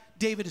night,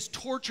 David is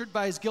tortured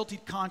by his guilty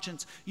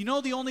conscience. You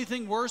know the only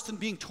thing worse than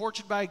being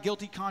tortured by a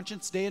guilty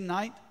conscience day and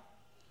night?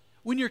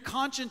 When your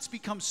conscience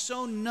becomes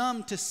so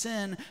numb to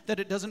sin that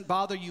it doesn't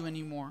bother you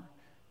anymore.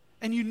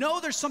 And you know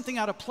there's something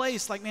out of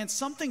place, like, man,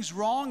 something's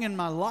wrong in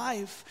my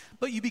life,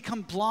 but you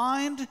become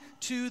blind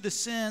to the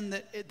sin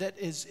that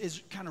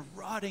is kind of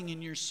rotting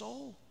in your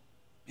soul.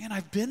 Man,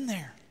 I've been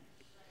there.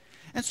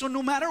 And so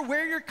no matter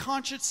where your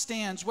conscience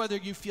stands, whether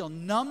you feel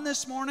numb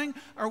this morning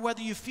or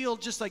whether you feel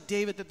just like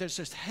David, that there's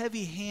this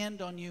heavy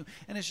hand on you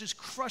and it's just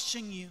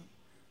crushing you,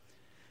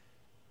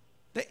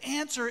 the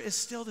answer is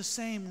still the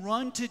same.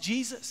 Run to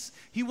Jesus.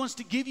 He wants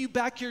to give you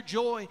back your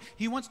joy.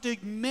 He wants to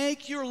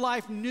make your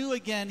life new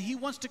again. He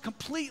wants to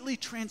completely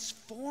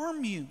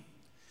transform you.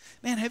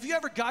 Man, have you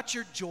ever got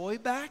your joy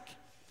back?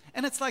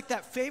 And it's like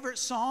that favorite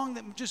song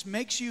that just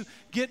makes you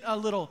get a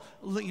little,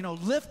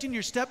 lift in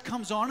your step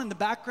comes on in the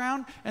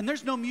background, and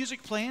there's no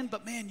music playing,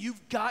 but man,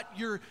 you've got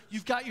your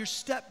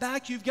step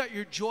back, you've got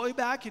your joy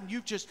back, and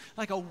you've just,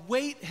 like a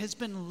weight has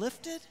been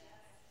lifted.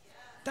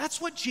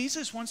 That's what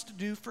Jesus wants to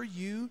do for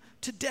you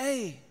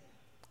today.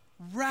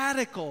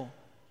 Radical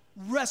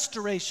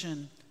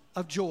restoration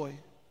of joy.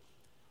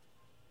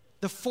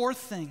 The fourth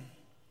thing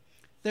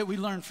that we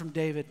learned from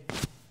David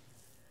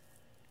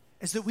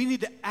is that we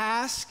need to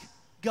ask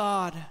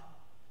God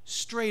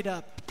straight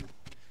up,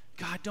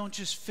 God, don't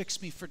just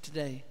fix me for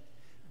today.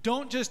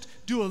 Don't just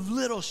do a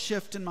little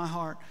shift in my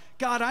heart.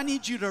 God, I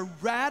need you to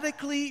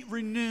radically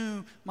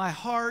renew my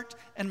heart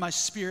and my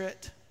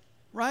spirit,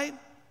 right?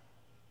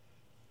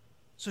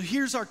 So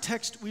here's our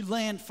text. We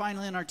land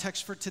finally in our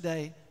text for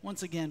today.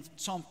 Once again,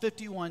 Psalm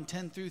 51,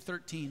 10 through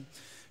 13.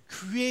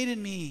 Create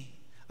in me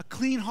a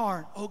clean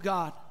heart, O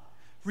God.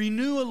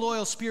 Renew a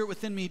loyal spirit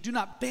within me. Do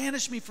not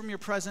banish me from your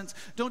presence.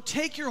 Don't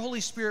take your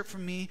Holy Spirit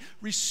from me.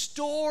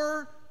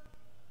 Restore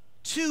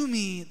to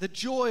me the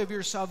joy of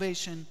your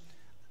salvation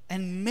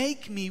and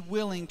make me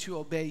willing to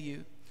obey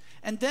you.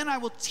 And then I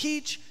will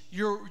teach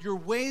your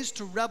ways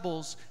to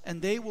rebels,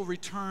 and they will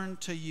return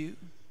to you.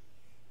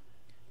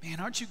 Man,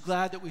 aren't you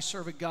glad that we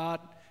serve a God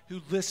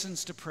who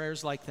listens to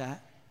prayers like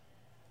that?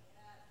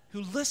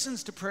 Who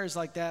listens to prayers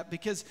like that?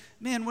 Because,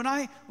 man, when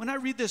I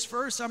read this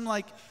verse, I'm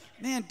like,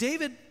 man,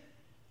 David,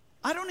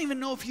 I don't even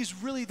know if he's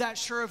really that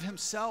sure of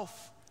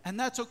himself. And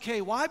that's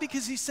okay. Why?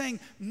 Because he's saying,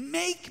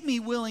 make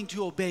me willing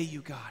to obey you,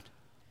 God.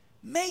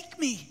 Make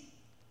me.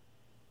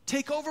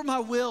 Take over my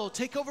will.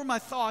 Take over my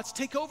thoughts.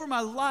 Take over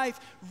my life.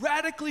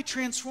 Radically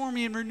transform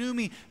me and renew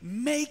me.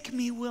 Make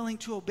me willing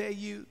to obey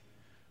you.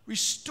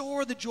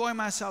 Restore the joy of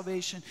my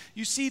salvation.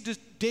 You see,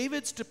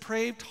 David's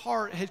depraved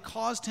heart had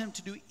caused him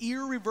to do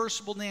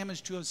irreversible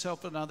damage to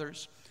himself and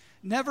others.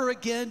 Never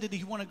again did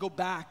he want to go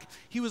back.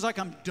 He was like,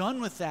 I'm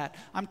done with that.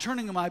 I'm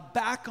turning my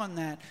back on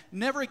that.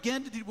 Never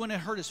again did he want to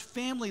hurt his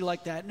family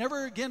like that.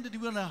 Never again did he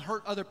want to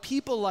hurt other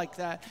people like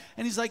that.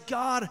 And he's like,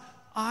 God,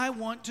 I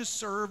want to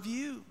serve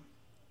you.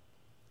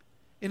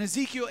 In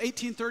Ezekiel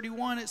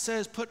 18:31, it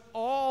says, put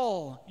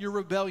all your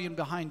rebellion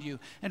behind you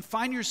and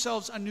find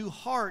yourselves a new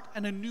heart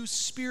and a new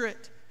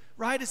spirit,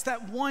 right? It's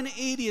that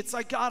 180. It's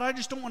like, God, I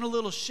just don't want a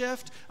little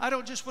shift. I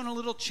don't just want a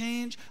little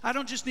change. I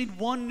don't just need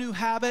one new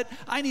habit.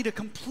 I need a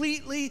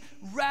completely,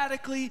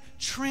 radically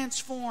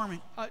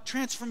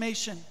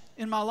transformation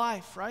in my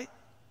life, right?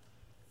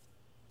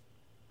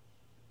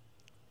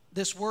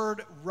 This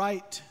word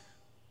right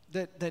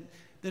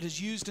that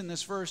is used in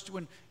this verse,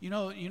 when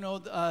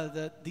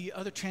the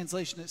other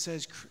translation that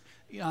says,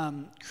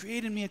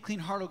 create in me a clean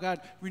heart, O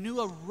God, renew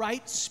a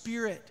right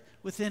spirit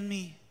within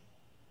me.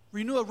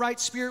 Renew a right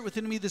spirit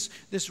within me.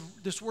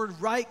 This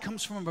word right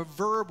comes from a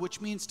verb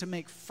which means to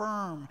make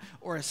firm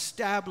or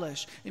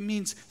establish. It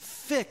means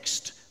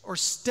fixed or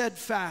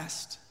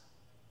steadfast.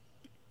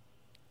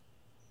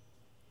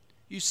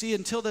 You see,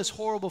 until this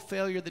horrible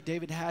failure that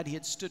David had, he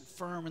had stood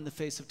firm in the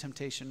face of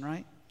temptation,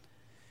 right?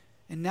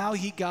 And now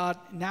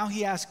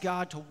he asked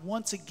God to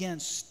once again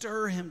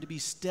stir him to be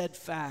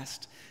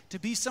steadfast, to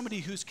be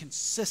somebody who's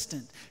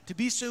consistent, to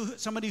be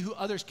somebody who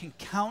others can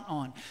count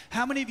on.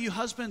 How many of you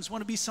husbands want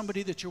to be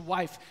somebody that your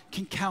wife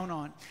can count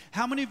on?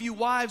 How many of you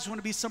wives want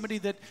to be somebody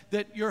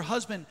that your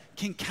husband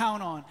can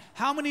count on?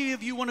 How many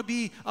of you want to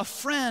be a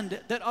friend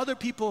that other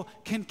people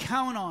can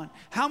count on?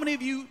 How many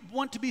of you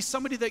want to be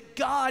somebody that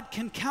God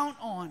can count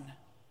on?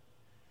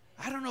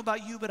 I don't know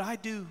about you, but I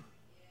do.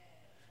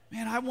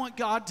 Man, I want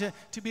God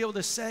to be able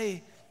to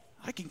say,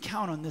 I can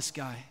count on this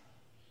guy.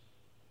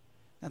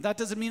 Now, that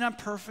doesn't mean I'm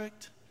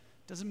perfect.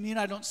 Doesn't mean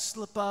I don't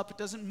slip up. It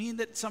doesn't mean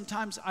that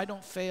sometimes I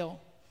don't fail.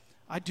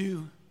 I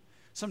do.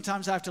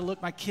 Sometimes I have to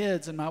look my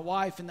kids and my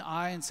wife in the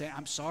eye and say,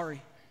 I'm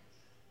sorry.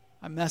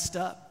 I messed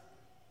up.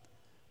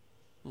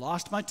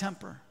 Lost my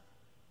temper.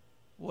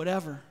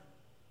 Whatever.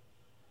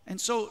 And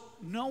so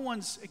no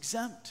one's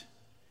exempt.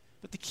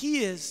 But the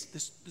key is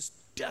this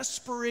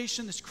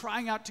desperation, this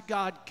crying out to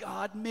God,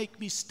 God, make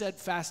me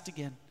steadfast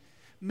again.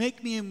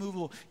 Make me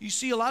immovable. You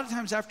see, a lot of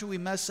times after we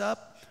mess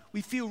up,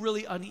 we feel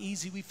really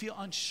uneasy. We feel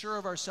unsure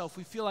of ourselves.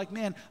 We feel like,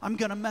 man, I'm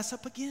going to mess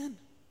up again.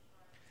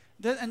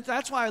 And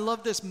that's why I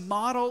love this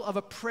model of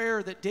a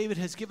prayer that David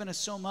has given us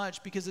so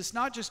much, because it's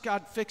not just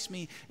God fix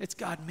me, it's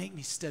God make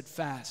me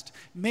steadfast,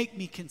 make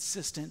me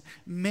consistent,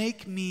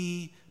 make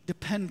me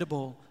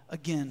dependable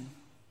again.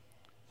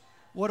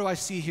 What do I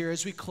see here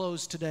as we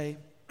close today?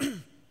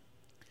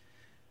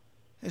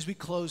 As we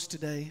close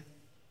today,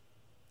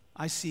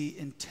 I see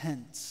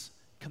intense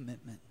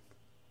commitment.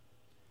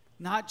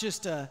 Not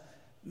just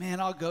man,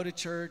 I'll go to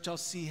church, I'll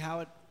see how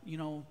it,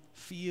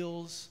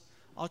 feels,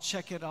 I'll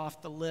check it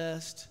off the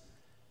list.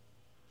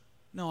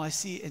 No, I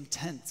see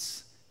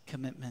intense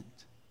commitment.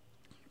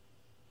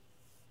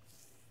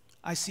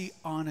 I see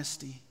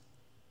honesty.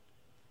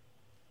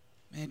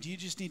 Man, do you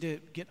just need to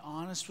get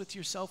honest with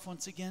yourself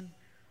once again?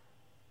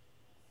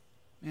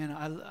 Man,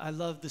 I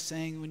love the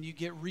saying, when you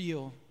get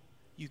real,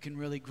 you can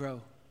really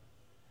grow.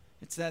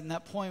 It's in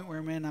that point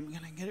where, man, I'm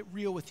going to get it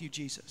real with you,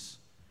 Jesus.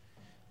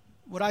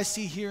 What I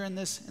see here in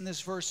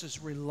this verse is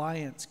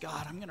reliance.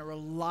 God, I'm going to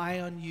rely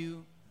on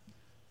you.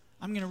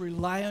 I'm going to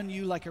rely on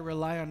you like I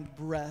rely on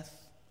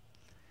breath.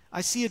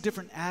 I see a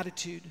different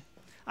attitude.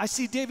 I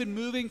see David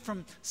moving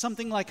from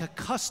something like a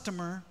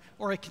customer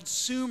or a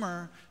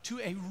consumer to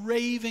a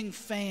raving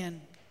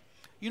fan.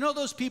 You know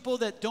those people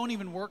that don't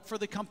even work for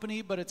the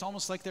company, but it's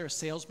almost like they're a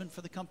salesman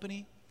for the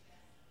company?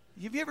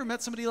 Have you ever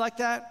met somebody like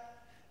that?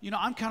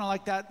 I'm kind of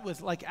like that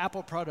with like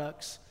Apple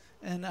products.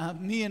 And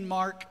me and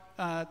Mark,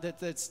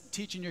 that's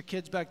teaching your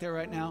kids back there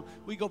right now,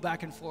 we go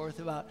back and forth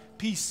about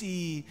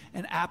PC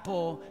and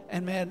Apple.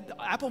 And man,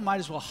 Apple might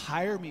as well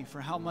hire me for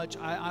how much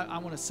I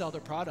want to sell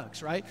their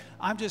products, right?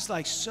 I'm just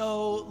like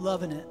so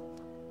loving it.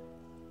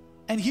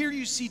 And here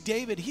you see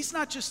David. He's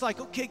not just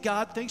like, okay,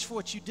 God, thanks for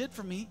what you did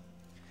for me.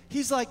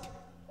 He's like,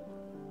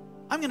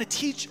 I'm going to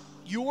teach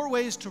your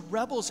ways to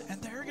rebels,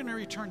 and they're going to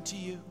return to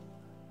you.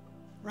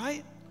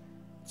 Right?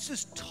 It's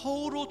this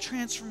total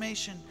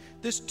transformation,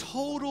 this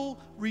total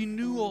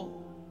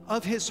renewal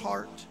of his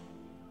heart.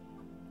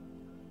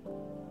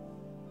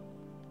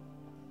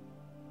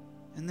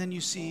 And then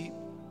you see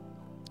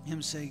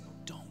him say,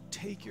 don't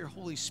take your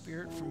Holy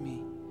Spirit from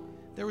me.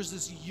 There was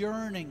this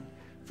yearning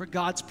for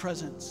God's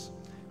presence.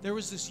 There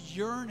was this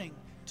yearning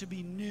to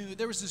be new.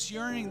 There was this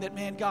yearning that,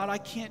 man, God, I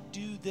can't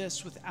do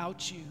this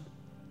without you.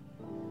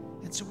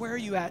 And so where are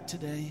you at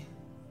today?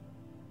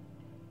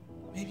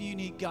 Maybe you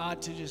need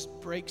God to just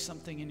break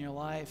something in your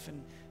life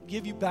and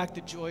give you back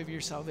the joy of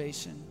your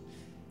salvation.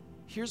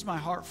 Here's my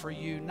heart for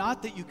you.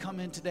 Not that you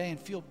come in today and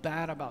feel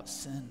bad about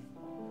sin,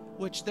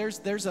 which there's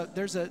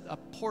a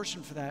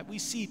portion for that. We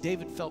see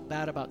David felt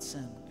bad about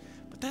sin,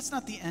 but that's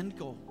not the end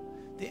goal.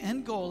 The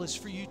end goal is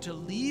for you to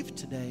leave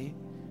today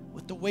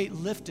with the weight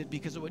lifted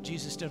because of what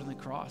Jesus did on the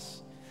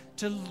cross.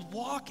 To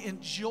walk in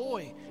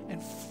joy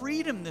and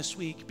freedom this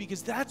week,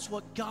 because that's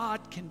what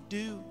God can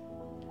do.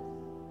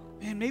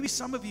 Man, maybe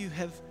some of you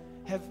have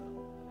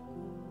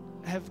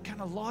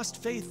kind of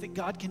lost faith that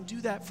God can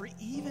do that for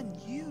even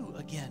you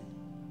again,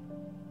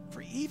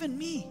 for even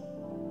me.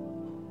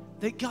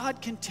 That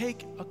God can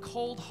take a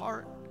cold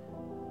heart,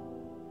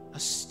 a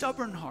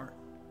stubborn heart,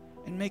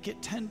 and make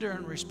it tender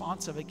and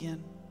responsive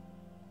again.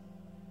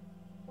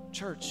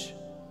 Church,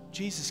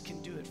 Jesus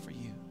can do it for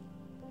you.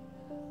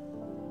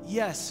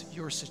 Yes,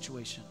 your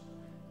situation.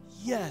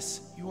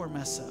 Yes, your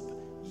mess up.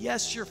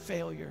 Yes, your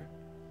failure.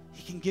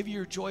 He can give you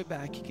your joy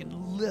back. He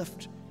can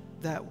lift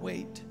that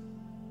weight.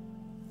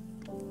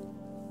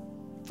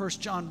 1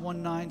 John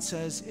 1:9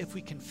 says, if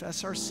we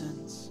confess our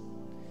sins,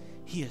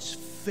 he is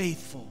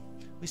faithful.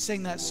 We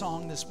sang that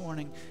song this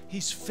morning.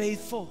 He's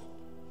faithful.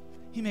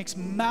 He makes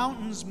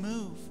mountains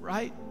move,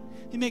 right?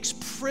 He makes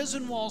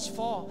prison walls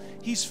fall.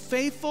 He's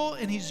faithful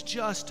and he's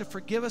just to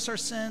forgive us our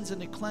sins and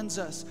to cleanse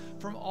us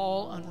from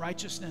all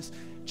unrighteousness.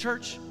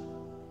 Church,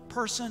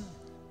 person,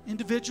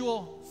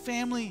 individual,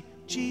 family,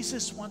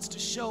 Jesus wants to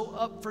show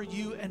up for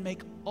you and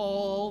make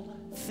all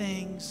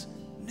things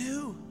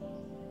new.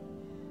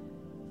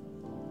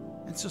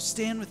 And so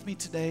stand with me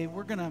today.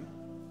 We're going to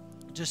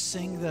just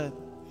sing the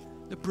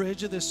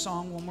bridge of this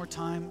song one more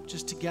time,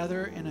 just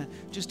together in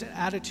just an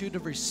attitude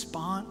of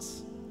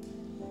response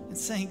and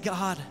saying,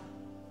 God,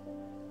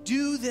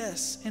 do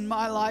this in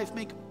my life.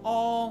 Make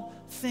all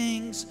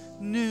things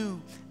new.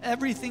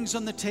 Everything's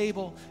on the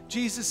table.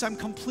 Jesus, I'm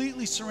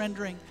completely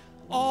surrendering.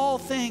 All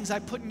things I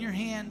put in your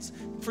hands.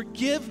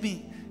 Forgive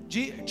me.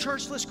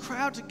 Church, let's cry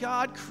out to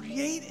God.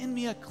 Create in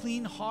me a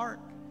clean heart.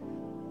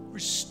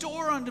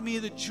 Restore unto me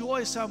the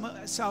joy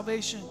of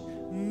salvation.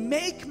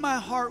 Make my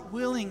heart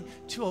willing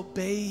to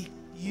obey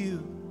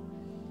you.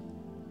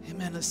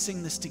 Amen. Let's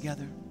sing this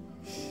together.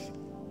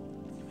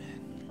 Amen.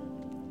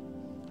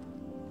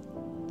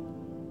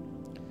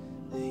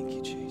 Thank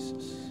you,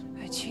 Jesus.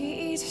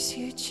 Jesus,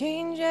 you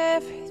change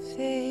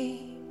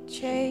everything.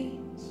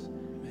 Chains.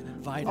 Amen.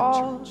 Invite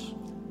him, church.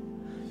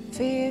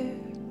 Fear,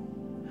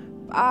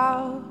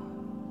 bow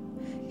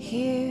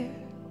here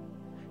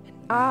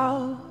and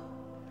now.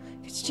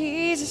 'Cause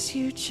Jesus,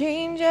 you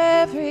change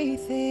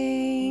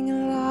everything.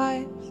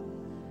 Lives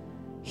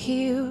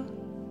heal,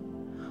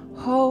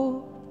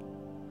 hope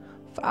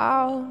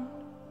found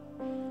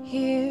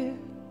here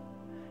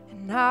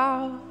and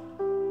now.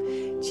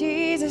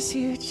 Jesus,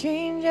 you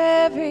change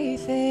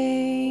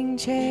everything.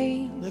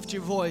 Chains Lift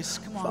your voice.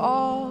 Come on.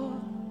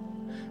 fall,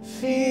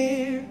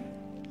 fear,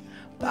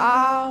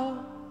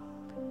 bow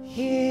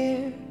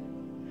here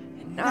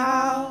and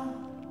now.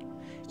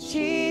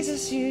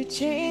 Jesus, you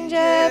change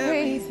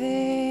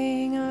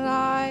everything.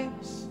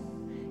 Lives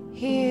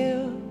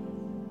heal,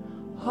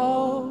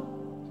 hope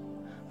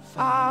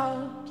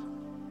found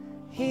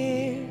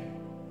here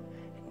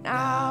and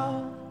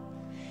now.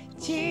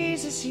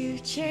 Jesus, you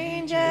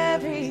change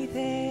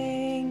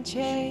everything.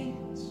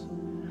 Chains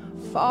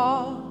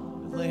fall,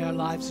 We lay our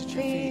lives at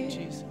your feet,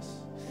 Jesus.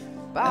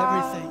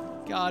 bow. Everything,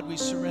 God, we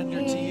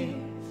surrender to you.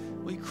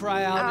 We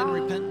cry out in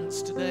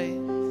repentance today.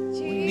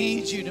 We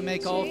need you to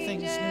make all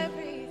things new.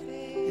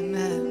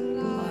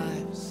 Amen.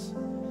 Lives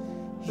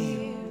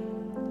heal,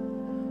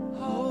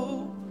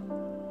 Hope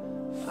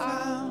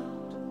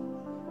found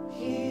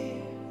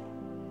here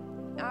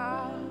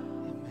now.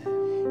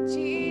 amen.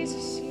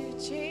 Jesus, you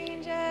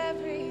change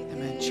everything.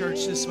 Amen.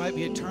 Church, this might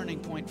be a turning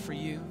point for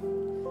you.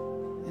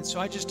 And so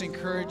I just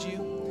encourage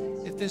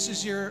you, if this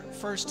is your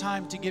first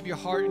time to give your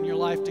heart and your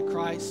life to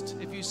Christ,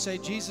 if you say,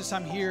 Jesus,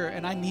 I'm here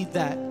and I need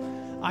that.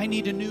 I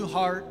need a new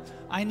heart.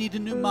 I need a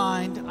new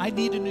mind. I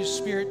need a new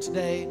spirit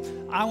today.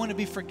 I want to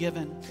be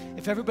forgiven.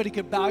 If everybody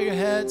could bow your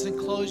heads and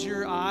close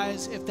your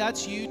eyes, if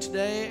that's you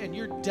today and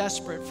you're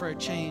desperate for a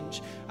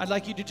change, I'd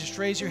like you to just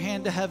raise your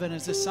hand to heaven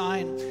as a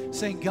sign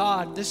saying,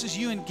 God, this is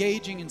you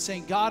engaging and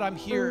saying, God, I'm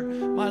here.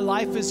 My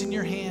life is in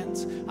your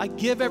hands. I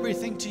give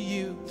everything to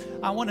you.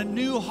 I want a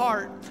new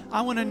heart.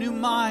 I want a new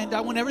mind.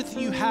 I want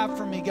everything you have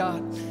for me,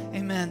 God.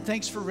 Amen.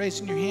 Thanks for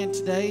raising your hand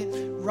today.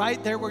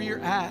 Right there where you're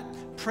at,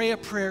 pray a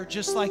prayer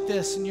just like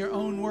this in your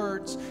own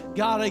words.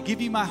 God, I give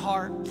you my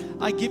heart.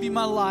 I give you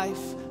my life.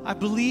 I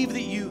believe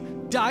that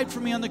you died for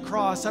me on the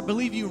cross. I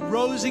believe you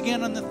rose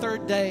again on the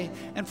third day.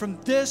 And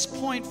from this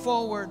point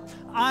forward,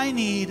 I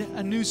need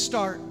a new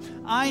start.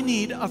 I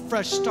need a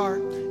fresh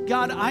start.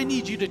 God, I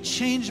need you to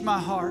change my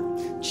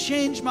heart.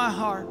 Change my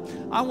heart.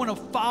 I want to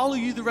follow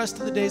you the rest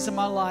of the days of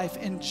my life.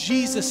 In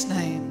Jesus'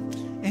 name,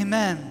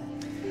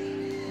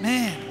 amen.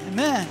 Man,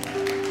 amen.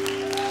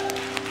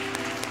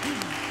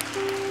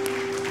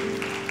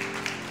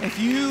 If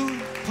you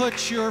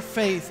put your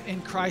faith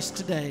in Christ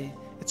today,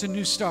 it's a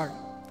new start.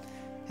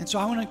 And so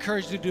I want to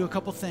encourage you to do a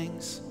couple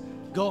things.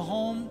 Go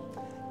home,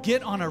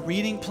 get on a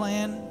reading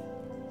plan.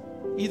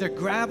 Either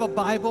grab a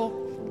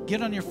Bible,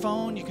 get on your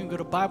phone. You can go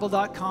to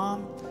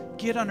Bible.com,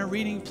 get on a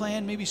reading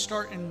plan, maybe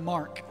start in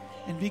Mark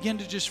and begin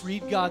to just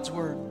read God's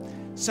Word.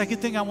 Second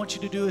thing I want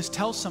you to do is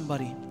tell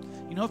somebody.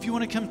 You know, if you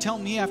want to come tell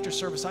me after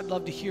service, I'd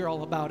love to hear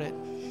all about it.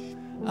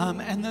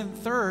 And then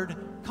third,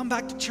 come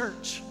back to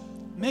church.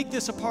 Make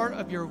this a part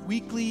of your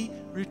weekly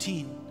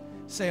routine.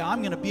 Say, I'm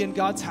going to be in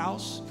God's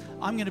house.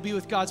 I'm going to be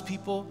with God's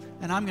people,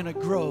 and I'm going to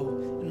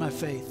grow in my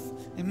faith.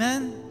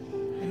 Amen?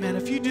 Amen.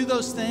 If you do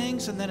those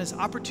things, and then as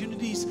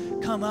opportunities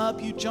come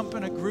up, you jump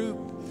in a group,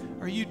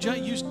 or you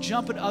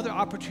jump at other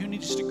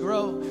opportunities to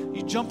grow.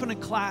 You jump in a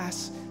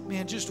class.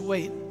 Man, just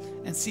wait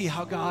and see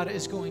how God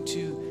is going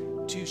to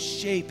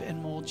shape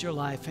and mold your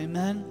life.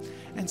 Amen?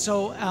 And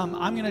so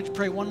I'm going to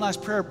pray one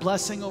last prayer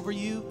blessing over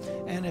you.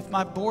 And if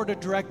my board of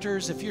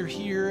directors, if you're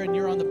here and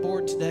you're on the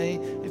board today,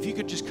 if you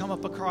could just come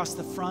up across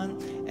the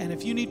front. And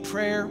if you need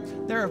prayer,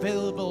 they're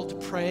available to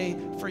pray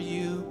for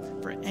you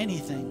for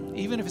anything.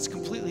 Even if it's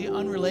completely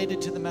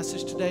unrelated to the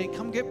message today,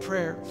 come get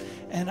prayer.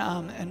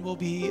 And we'll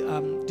be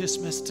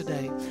dismissed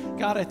today.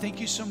 God, I thank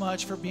you so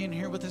much for being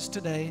here with us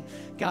today.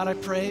 God, I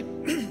pray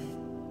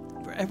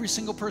for for every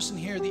single person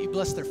here, that you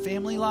bless their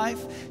family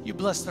life, you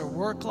bless their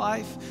work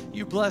life,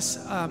 you bless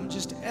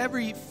just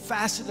every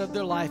facet of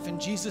their life in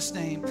Jesus'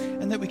 name,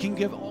 and that we can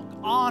give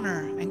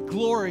honor and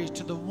glory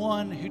to the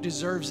one who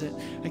deserves it,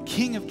 the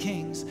King of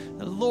Kings,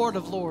 the Lord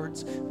of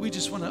Lords. We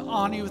just want to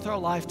honor you with our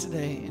life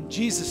today. In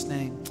Jesus'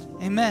 name,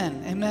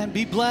 amen. Amen.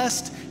 Be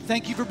blessed.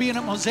 Thank you for being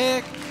at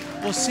Mosaic.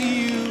 We'll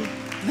see you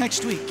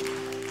next week.